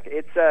 First Second.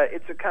 It's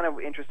a kind of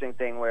interesting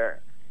thing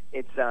where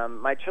it's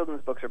my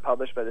children's books are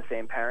published by the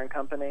same parent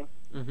company.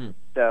 Mm-hmm.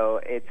 So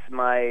it's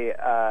my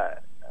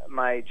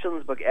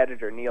children's book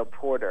editor, Neil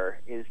Porter,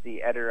 is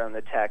the editor on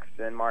the text,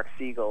 and Mark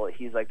Siegel,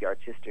 he's like the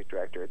artistic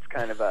director. It's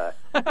kind of a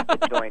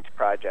joint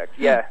project.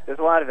 Yeah, there's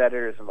a lot of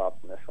editors involved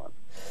in this one.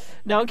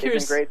 Now I'm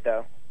curious. It's been great,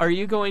 though. Are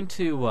you going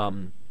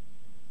to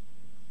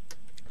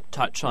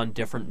touch on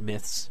different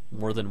myths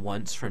more than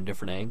once from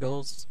different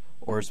angles,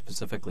 or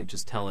specifically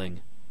just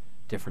telling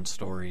different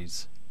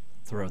stories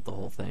throughout the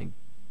whole thing?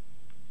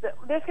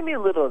 There's going to be a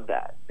little of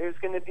that. There's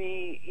going to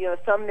be,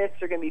 some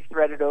myths are going to be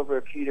threaded over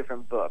a few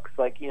different books.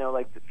 Like,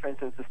 for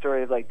instance, the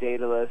story of, like,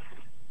 Daedalus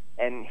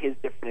and his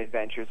different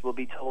adventures will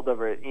be told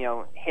over,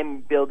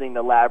 him building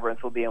the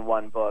labyrinth will be in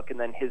one book, and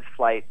then his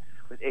flight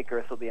with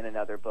Icarus will be in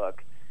another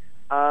book.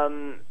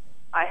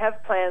 I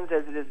have plans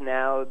as it is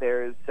now.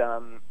 There's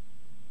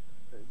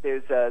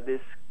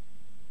this,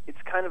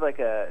 it's kind of like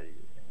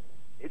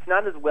it's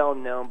not as well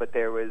known, but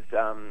there was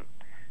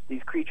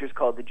these creatures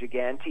called the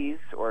Gigantes,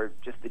 or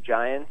just the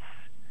giants,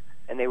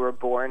 and they were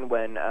born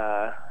when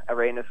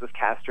Uranus was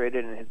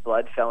castrated and his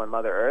blood fell in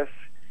Mother Earth,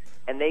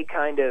 and they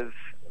kind of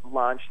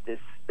launched this.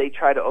 They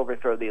try to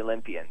overthrow the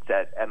Olympians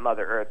at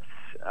Mother Earth's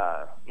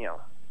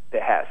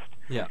behest.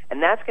 Yeah.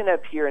 And that's going to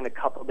appear in a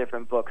couple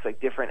different books, like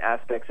different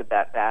aspects of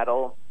that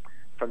battle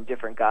from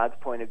different gods'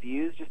 point of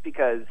views, just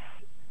because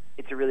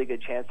it's a really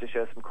good chance to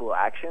show some cool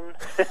action.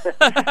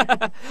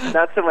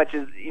 Not so much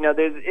as,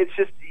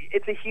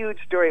 it's a huge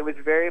story. It was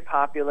very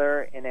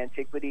popular in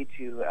antiquity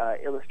to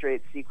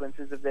illustrate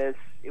sequences of this.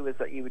 It was,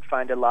 you would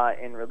find a lot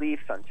in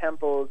reliefs on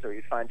temples, or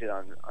you'd find it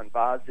on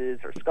vases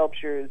or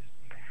sculptures.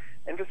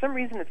 And for some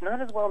reason, it's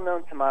not as well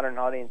known to modern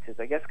audiences.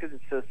 I guess because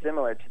it's so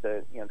similar to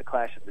the the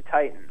Clash of the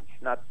Titans,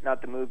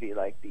 not the movie,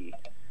 like the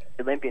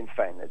Olympians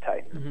fighting the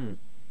Titans. Mm-hmm.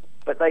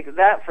 But like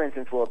that, for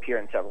instance, will appear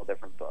in several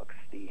different books.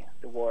 The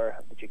War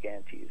of the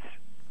Gigantes.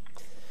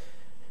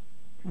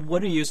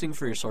 What are you using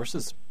for your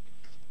sources?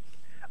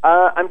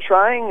 I'm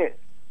trying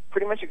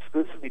pretty much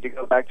exclusively to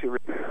go back to.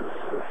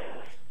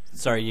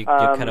 Sorry, you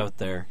cut out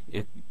there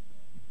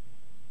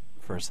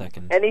for a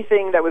second.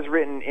 Anything that was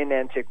written in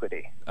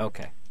antiquity.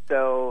 Okay.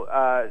 So,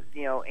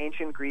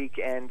 ancient Greek,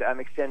 and I'm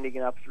extending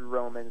it up through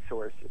Roman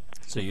sources.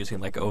 So using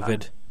like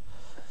Ovid?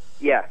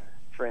 Yeah.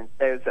 For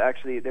instance,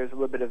 there's a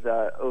little bit of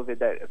Ovid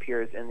that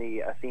appears in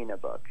the Athena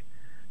book.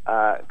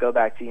 Go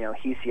back to,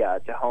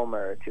 Hesiod, to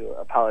Homer, to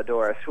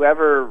Apollodorus,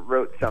 whoever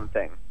wrote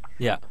something.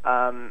 Yeah.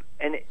 And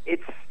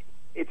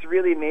it's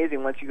really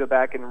amazing once you go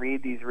back and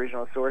read these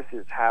original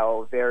sources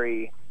how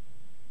very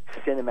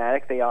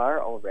cinematic they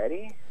are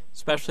already.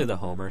 Especially the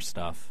Homer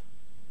stuff.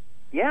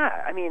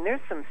 Yeah, I mean,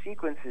 there's some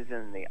sequences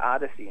in the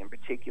Odyssey in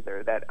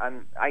particular that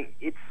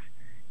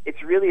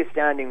it's really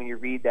astounding when you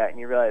read that and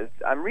you realize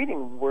I'm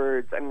reading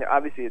words. I mean,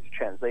 obviously it's a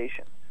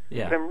translation,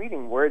 Yeah. but I'm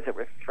reading words that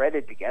were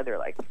threaded together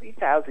like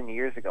 3,000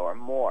 years ago or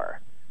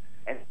more,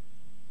 and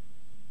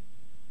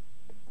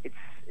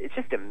it's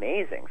just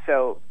amazing.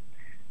 So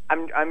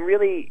I'm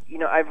really, you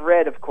know, I've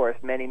read, of course,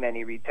 many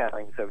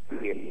retellings over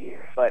the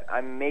years, but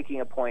I'm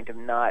making a point of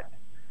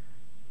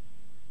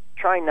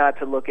trying not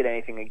to look at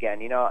anything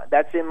again. You know,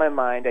 that's in my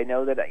mind. I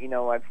know that, you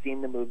know, I've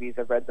seen the movies,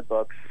 I've read the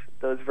books,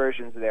 those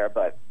versions are there,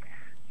 but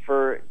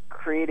for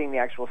creating the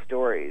actual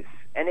stories,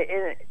 and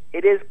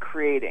it is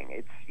creating.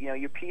 It's, you know,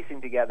 you're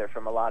piecing together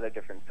from a lot of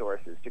different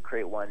sources to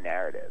create one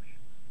narrative.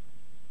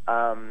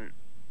 I'm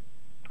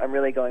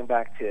really going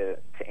back to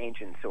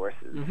ancient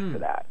sources for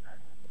that.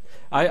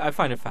 I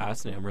find it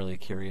fascinating. I'm really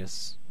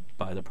curious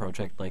by the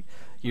project. Like,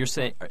 you're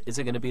saying, is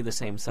it going to be the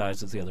same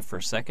size as the other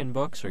first, second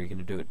books, or are you going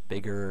to do it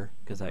bigger?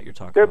 Because that you're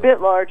talking They're about. a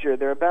bit larger.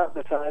 They're about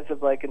the size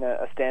of like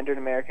a standard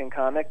American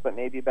comic, but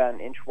maybe about an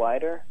inch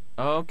wider.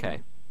 Oh,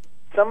 okay.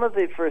 Some of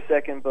the first,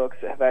 second books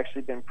have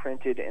actually been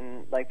printed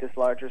in like this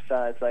larger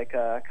size, like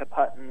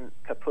Kaput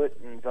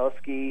and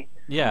Zelsky.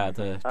 Yeah,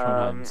 the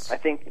Trondheims. I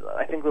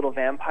think Little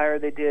Vampire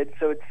they did.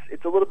 So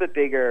it's a little bit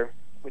bigger,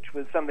 which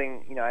was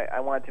something, you know, I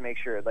wanted to make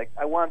sure. Like,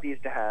 I want these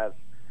to have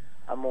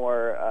a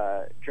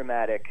more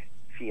dramatic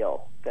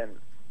feel than,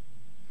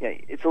 you know,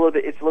 it's a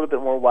little bit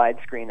more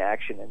widescreen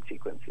action and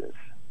sequences.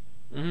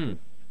 Mm.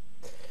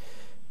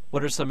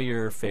 What are some of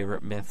your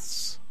favorite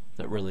myths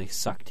that really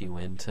sucked you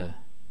into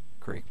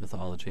Greek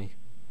mythology?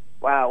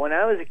 Wow, when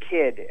I was a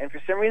kid, and for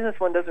some reason this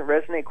one doesn't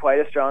resonate quite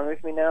as strongly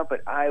with me now,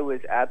 but I was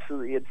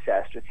absolutely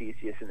obsessed with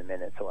Theseus and the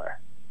Minotaur.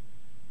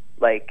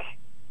 Like,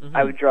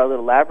 I would draw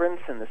little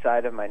labyrinths in the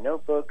side of my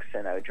notebooks,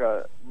 and I would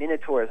draw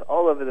minotaurs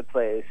all over the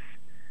place.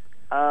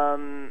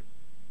 Now,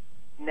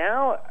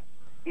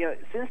 you know,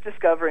 since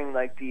discovering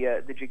like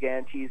the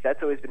Gigantes,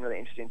 that's always been really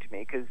interesting to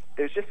me, because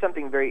there's just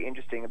something very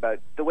interesting about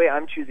the way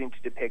I'm choosing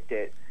to depict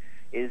it.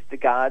 Is the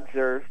gods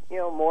are, you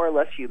know, more or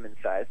less human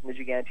sized, and the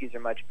Gigantes are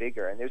much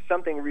bigger, and there's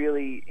something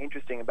really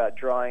interesting about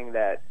drawing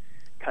that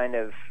kind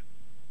of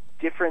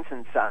difference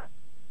in size.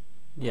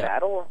 Yeah.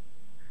 Battle.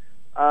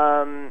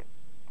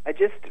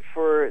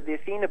 For the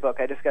Athena book,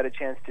 I just got a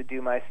chance to do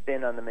my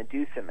spin on the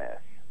Medusa myth,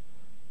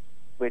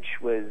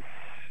 which was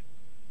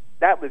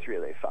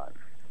really fun.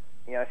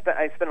 You know,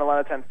 I spent a lot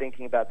of time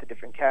thinking about the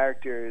different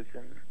characters,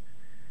 and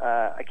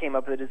I came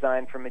up with a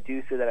design for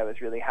Medusa that I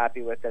was really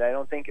happy with, that I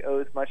don't think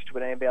owes much to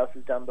what anybody else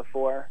has done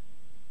before.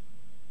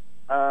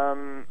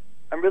 I'm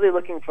really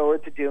looking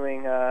forward to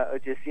doing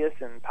Odysseus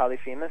and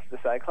Polyphemus, the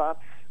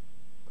Cyclops.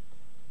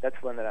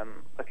 That's one that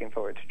I'm looking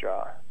forward to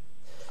draw.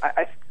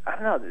 I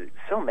don't know, there's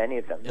so many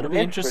of them. It'll be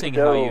interesting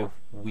how you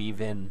weave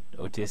in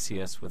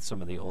Odysseus with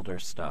some of the older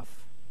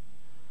stuff.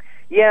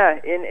 Yeah,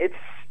 and it's,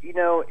 you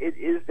know,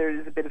 there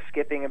is a bit of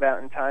skipping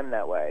about in time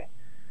that way.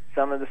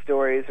 Some of the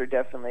stories are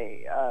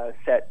definitely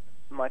set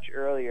much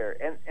earlier,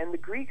 and the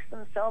Greeks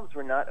themselves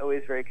were not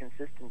always very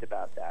consistent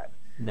about that.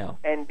 No.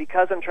 And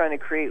because I'm trying to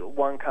create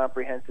one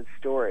comprehensive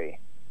story,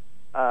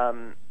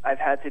 I've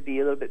had to be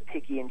a little bit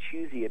picky and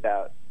choosy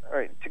about. All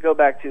right, to go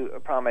back to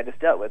a problem I just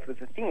dealt with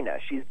Athena.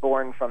 She's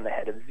born from the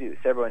head of Zeus.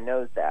 Everyone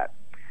knows that.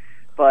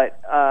 But,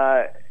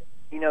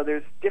 you know,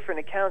 there's different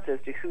accounts as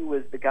to who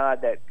was the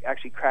god that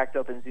actually cracked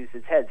open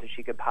Zeus's head so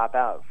she could pop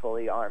out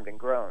fully armed and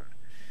grown.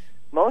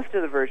 Most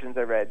of the versions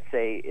I read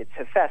say it's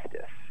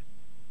Hephaestus.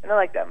 And I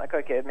like that. I'm like,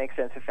 okay, it makes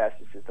sense.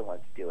 Hephaestus is the one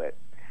to do it.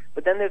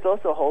 But then there's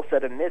also a whole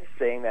set of myths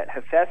saying that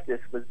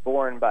Hephaestus was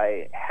born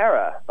by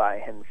Hera by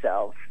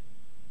himself,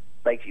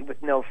 like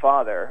with no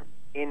father,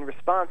 in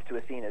response to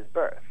Athena's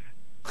birth.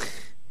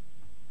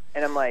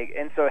 And I'm like,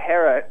 and so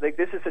Hera, like,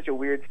 this is such a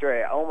weird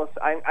story.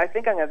 I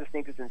think I'm going to have to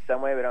sneak this in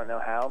some way, but I don't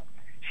know how.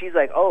 She's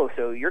like, oh,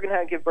 so you're going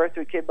to give birth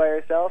to a kid by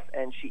herself?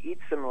 And she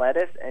eats some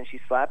lettuce, and she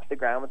slaps the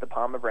ground with the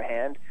palm of her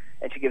hand,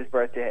 and she gives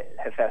birth to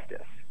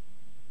Hephaestus.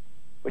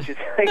 Which is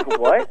like,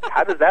 what?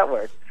 How does that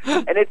work?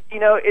 And it's, you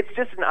know, it's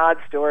just an odd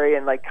story,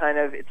 and like kind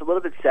of, it's a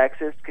little bit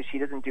sexist because she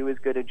doesn't do as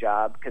good a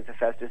job because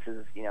Hephaestus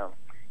is, you know,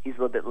 he's a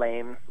little bit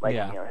lame, like,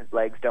 you know, his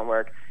legs don't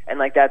work. And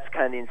like, that's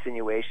kind of the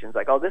insinuations,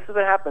 like, oh, this is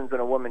what happens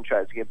when a woman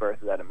tries to give birth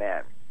without a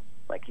man.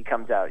 Like, he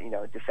comes out, you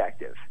know,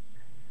 defective.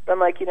 But I'm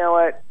like, you know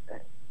what?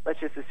 Let's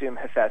just assume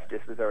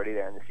Hephaestus was already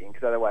there in the scene,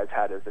 because otherwise,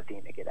 how does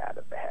Athena get out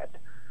of the head?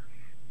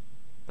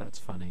 That's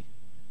funny.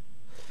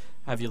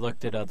 Have you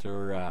looked at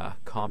other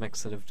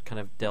comics that have kind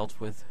of dealt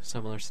with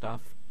similar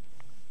stuff?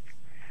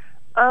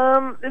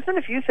 There's been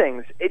a few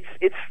things.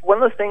 It's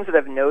one of those things that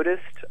I've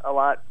noticed a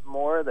lot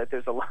more, that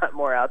there's a lot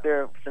more out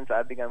there since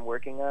I've begun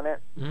working on it.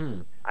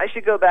 I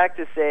should go back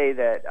to say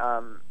that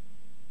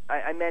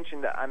I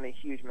mentioned that I'm a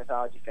huge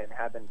mythology fan,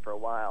 have been for a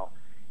while.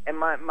 And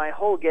my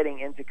whole getting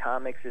into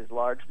comics is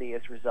largely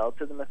as a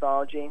result of the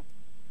mythology.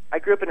 I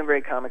grew up in a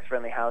very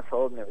comics-friendly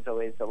household, and there was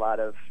always a lot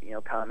of, you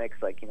know,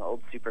 comics, like, you know,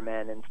 old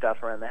Superman and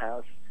stuff around the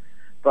house.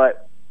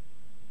 But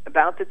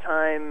about the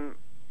time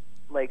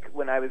like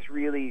when I was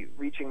really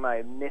reaching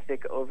my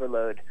mythic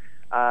overload,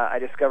 I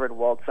discovered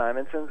Walt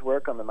Simonson's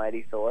work on the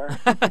Mighty Thor.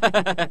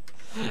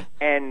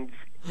 And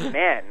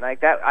man,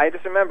 like that, I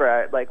just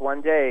remember, like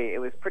one day, it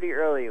was pretty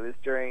early. It was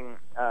during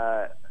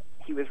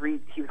he was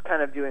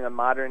kind of doing a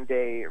modern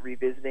day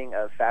revisiting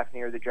of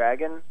Fafnir the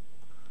Dragon,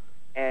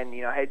 and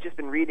I had just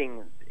been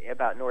reading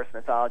about Norse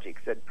mythology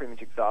because I'd pretty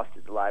much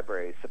exhausted the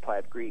library's supply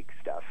of Greek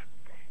stuff,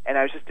 and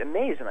I was just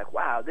amazed. I'm like,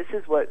 wow, this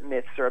is what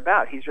myths are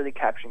about. He's really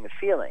capturing the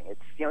feeling.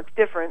 It's it's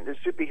different. There's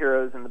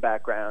superheroes in the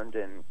background,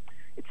 and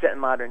it's set in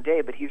modern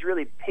day, but he's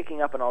really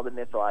picking up on all the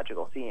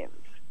mythological themes.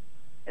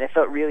 And it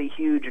felt really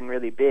huge and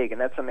really big, and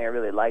that's something I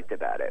really liked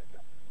about it.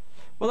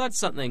 Well, that's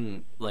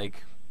something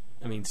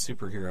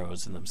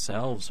superheroes in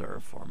themselves are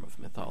a form of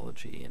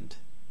mythology, and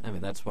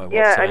that's why.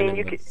 Yeah,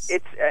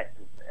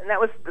 and that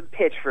was the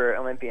pitch for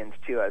Olympians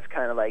too. I was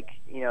kind of like,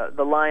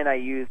 the line I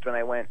used when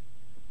I went,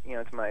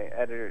 to my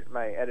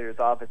editor's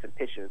office and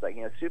pitched it was like,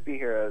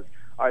 superheroes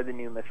are the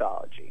new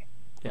mythology.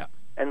 Yeah,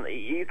 and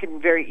you can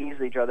very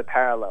easily draw the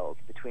parallels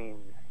between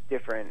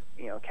different,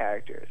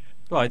 characters.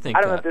 Well, I don't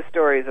know if this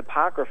story is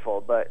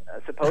apocryphal, but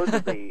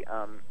supposedly,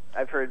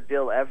 I've heard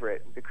Bill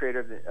Everett, the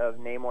creator of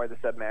Namor the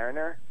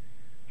Submariner,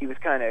 he was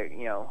kind of,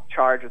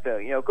 charged with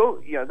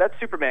that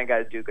Superman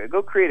guy's do good.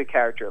 Go create a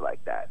character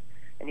like that.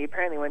 And he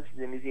apparently went to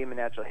the Museum of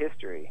Natural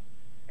History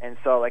and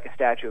saw like a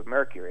statue of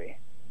Mercury,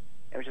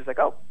 and was just like,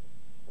 oh,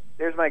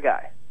 there's my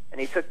guy.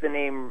 And he took the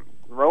name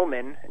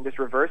Roman and just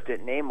reversed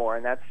it, Namor,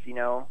 and that's, he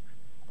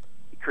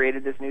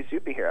created this new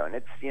superhero, and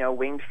it's,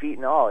 winged feet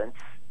and all. And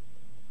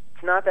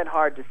it's not that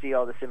hard to see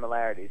all the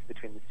similarities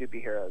between the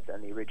superheroes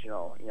and the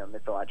original,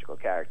 mythological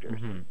characters,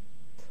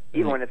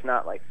 even when it's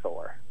not like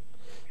Thor.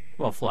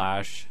 Well,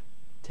 Flash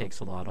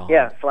takes a lot on.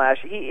 Yeah,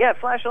 Flash.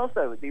 Flash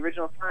also. The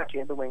original Flash, he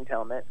had the winged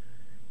helmet.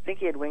 I think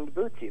he had winged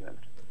boots even.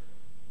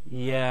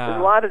 Yeah. There's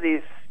a lot of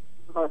these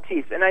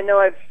motifs, and I know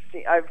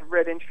I've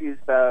read interviews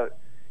about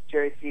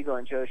Jerry Siegel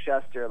and Joe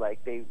Shuster.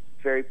 Like they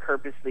very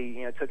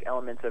purposely, took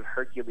elements of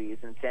Hercules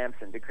and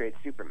Samson to create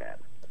Superman.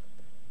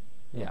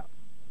 Yeah.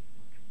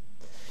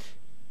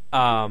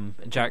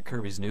 Jack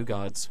Kirby's New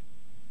Gods.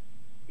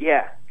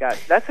 Yeah,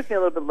 gosh, that took me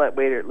a little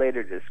bit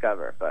later to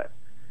discover, but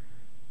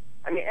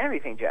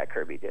everything Jack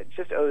Kirby did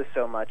just owes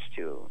so much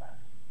to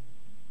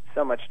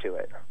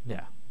it.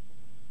 Yeah.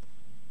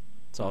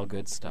 It's all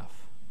good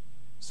stuff.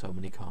 So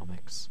many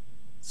comics.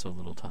 So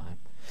little time.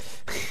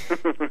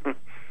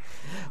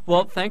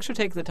 Well, thanks for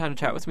taking the time to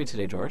chat with me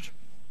today, George.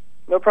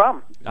 No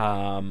problem.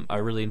 I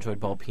really enjoyed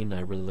Ball Peen, and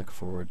I really look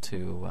forward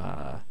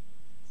to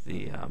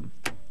the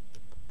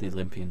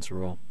Olympians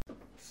role.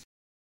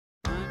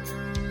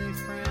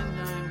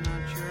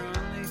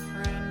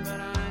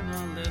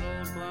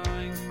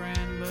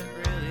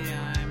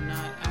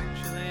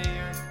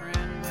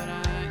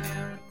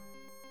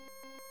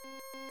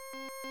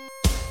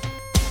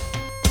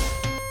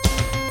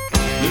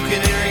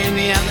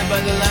 By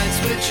the light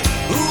switch,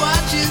 who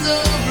watches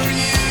over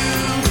you?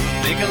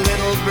 Make a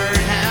little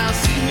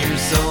birdhouse in your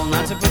soul,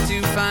 not to put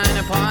too fine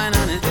a point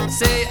on it.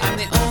 Say I'm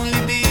the only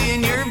bee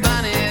in your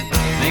bonnet.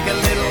 Make a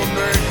little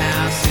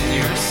birdhouse in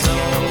your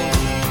soul.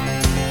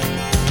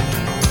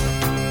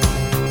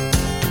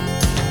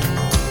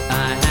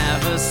 I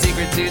have a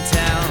secret to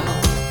tell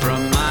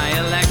from my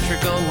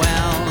electrical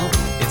well.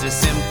 It's a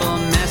simple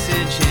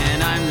message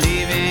and I'm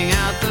leaving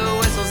out the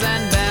whistles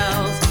and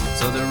bells,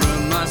 so the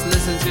room must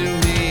listen to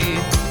me.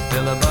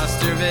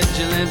 Filibuster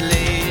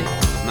vigilantly.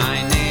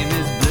 My name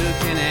is Blue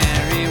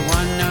Canary,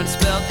 one note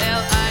spelled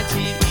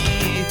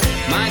L-I-T-E.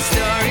 My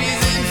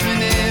story's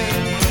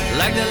infinite,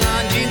 like the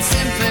Longines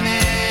Symphony.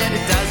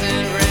 It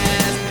doesn't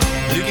rest.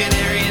 Blue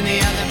Canary in the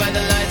outlet by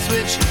the light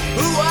switch,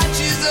 who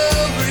watches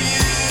over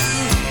you?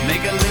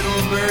 Make a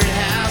little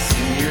birdhouse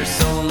in your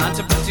soul, not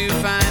to put too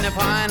fine a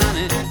point on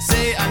it.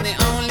 Say I'm the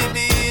only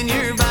bee in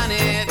your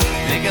bonnet.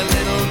 Make a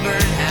little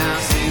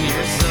birdhouse in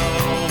your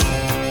soul.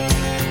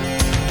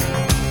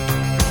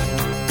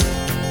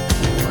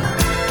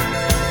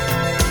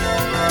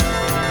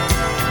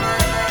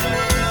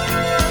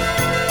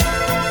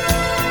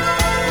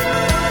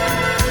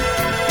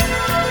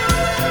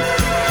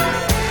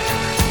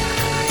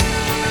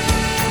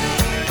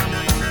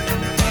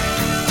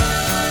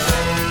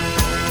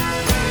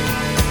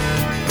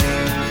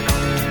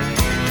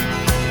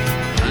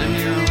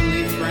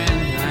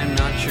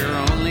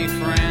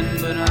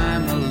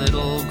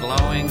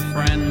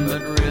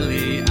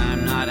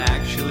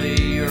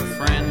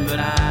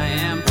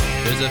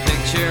 A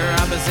picture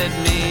opposite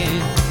me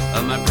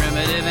of my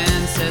primitive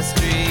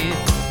ancestry,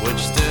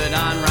 which stood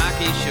on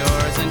rocky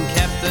shores and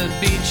kept the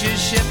beaches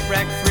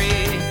shipwreck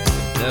free.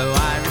 Though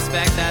I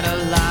respect that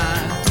a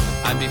lot,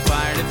 I'd be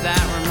fired if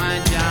that were my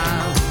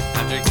job.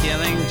 After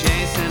killing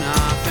Jason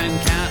Hoff and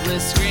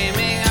countless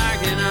screaming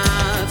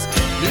Argonauts,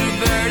 blue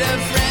bird of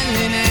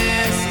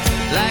friendliness,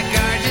 like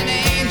guardian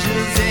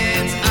angels,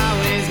 it's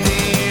always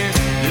near.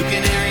 Blue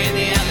Canary in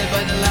the outlet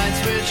by the light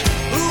switch,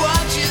 who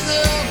watches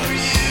over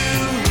you?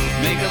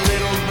 Make a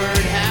little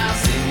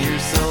birdhouse in your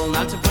soul,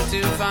 not to put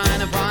too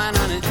fine a point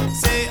on it.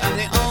 Say I'm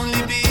the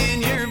only bee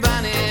in your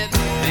bonnet.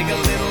 Make a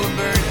little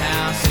bird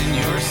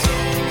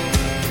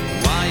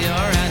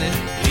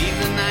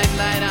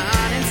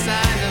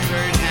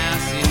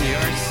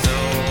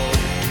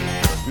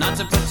Not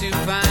to put too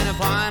fine a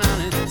point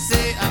on it.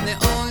 Say I'm the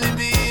only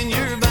bee in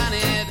your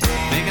bonnet.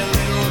 Make a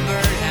little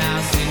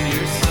birdhouse in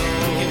your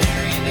soul.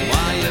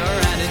 While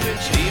you're at it,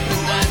 leave the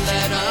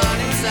nightlight on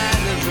inside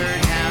the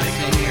birdhouse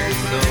in your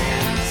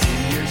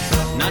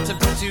soul. Not to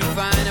put too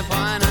fine a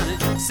point on it.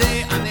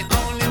 Say I'm the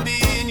only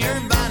bee in your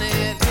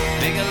bonnet.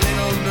 Make a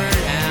little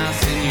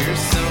birdhouse in your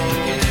soul.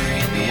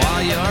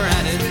 While you're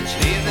at it,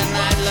 leave the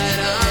nightlight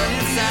on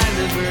inside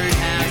the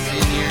birdhouse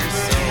in your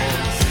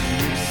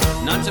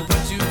soul. Not to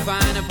put too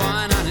fine a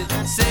point on it.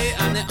 Say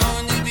I'm the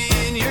only bee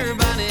in your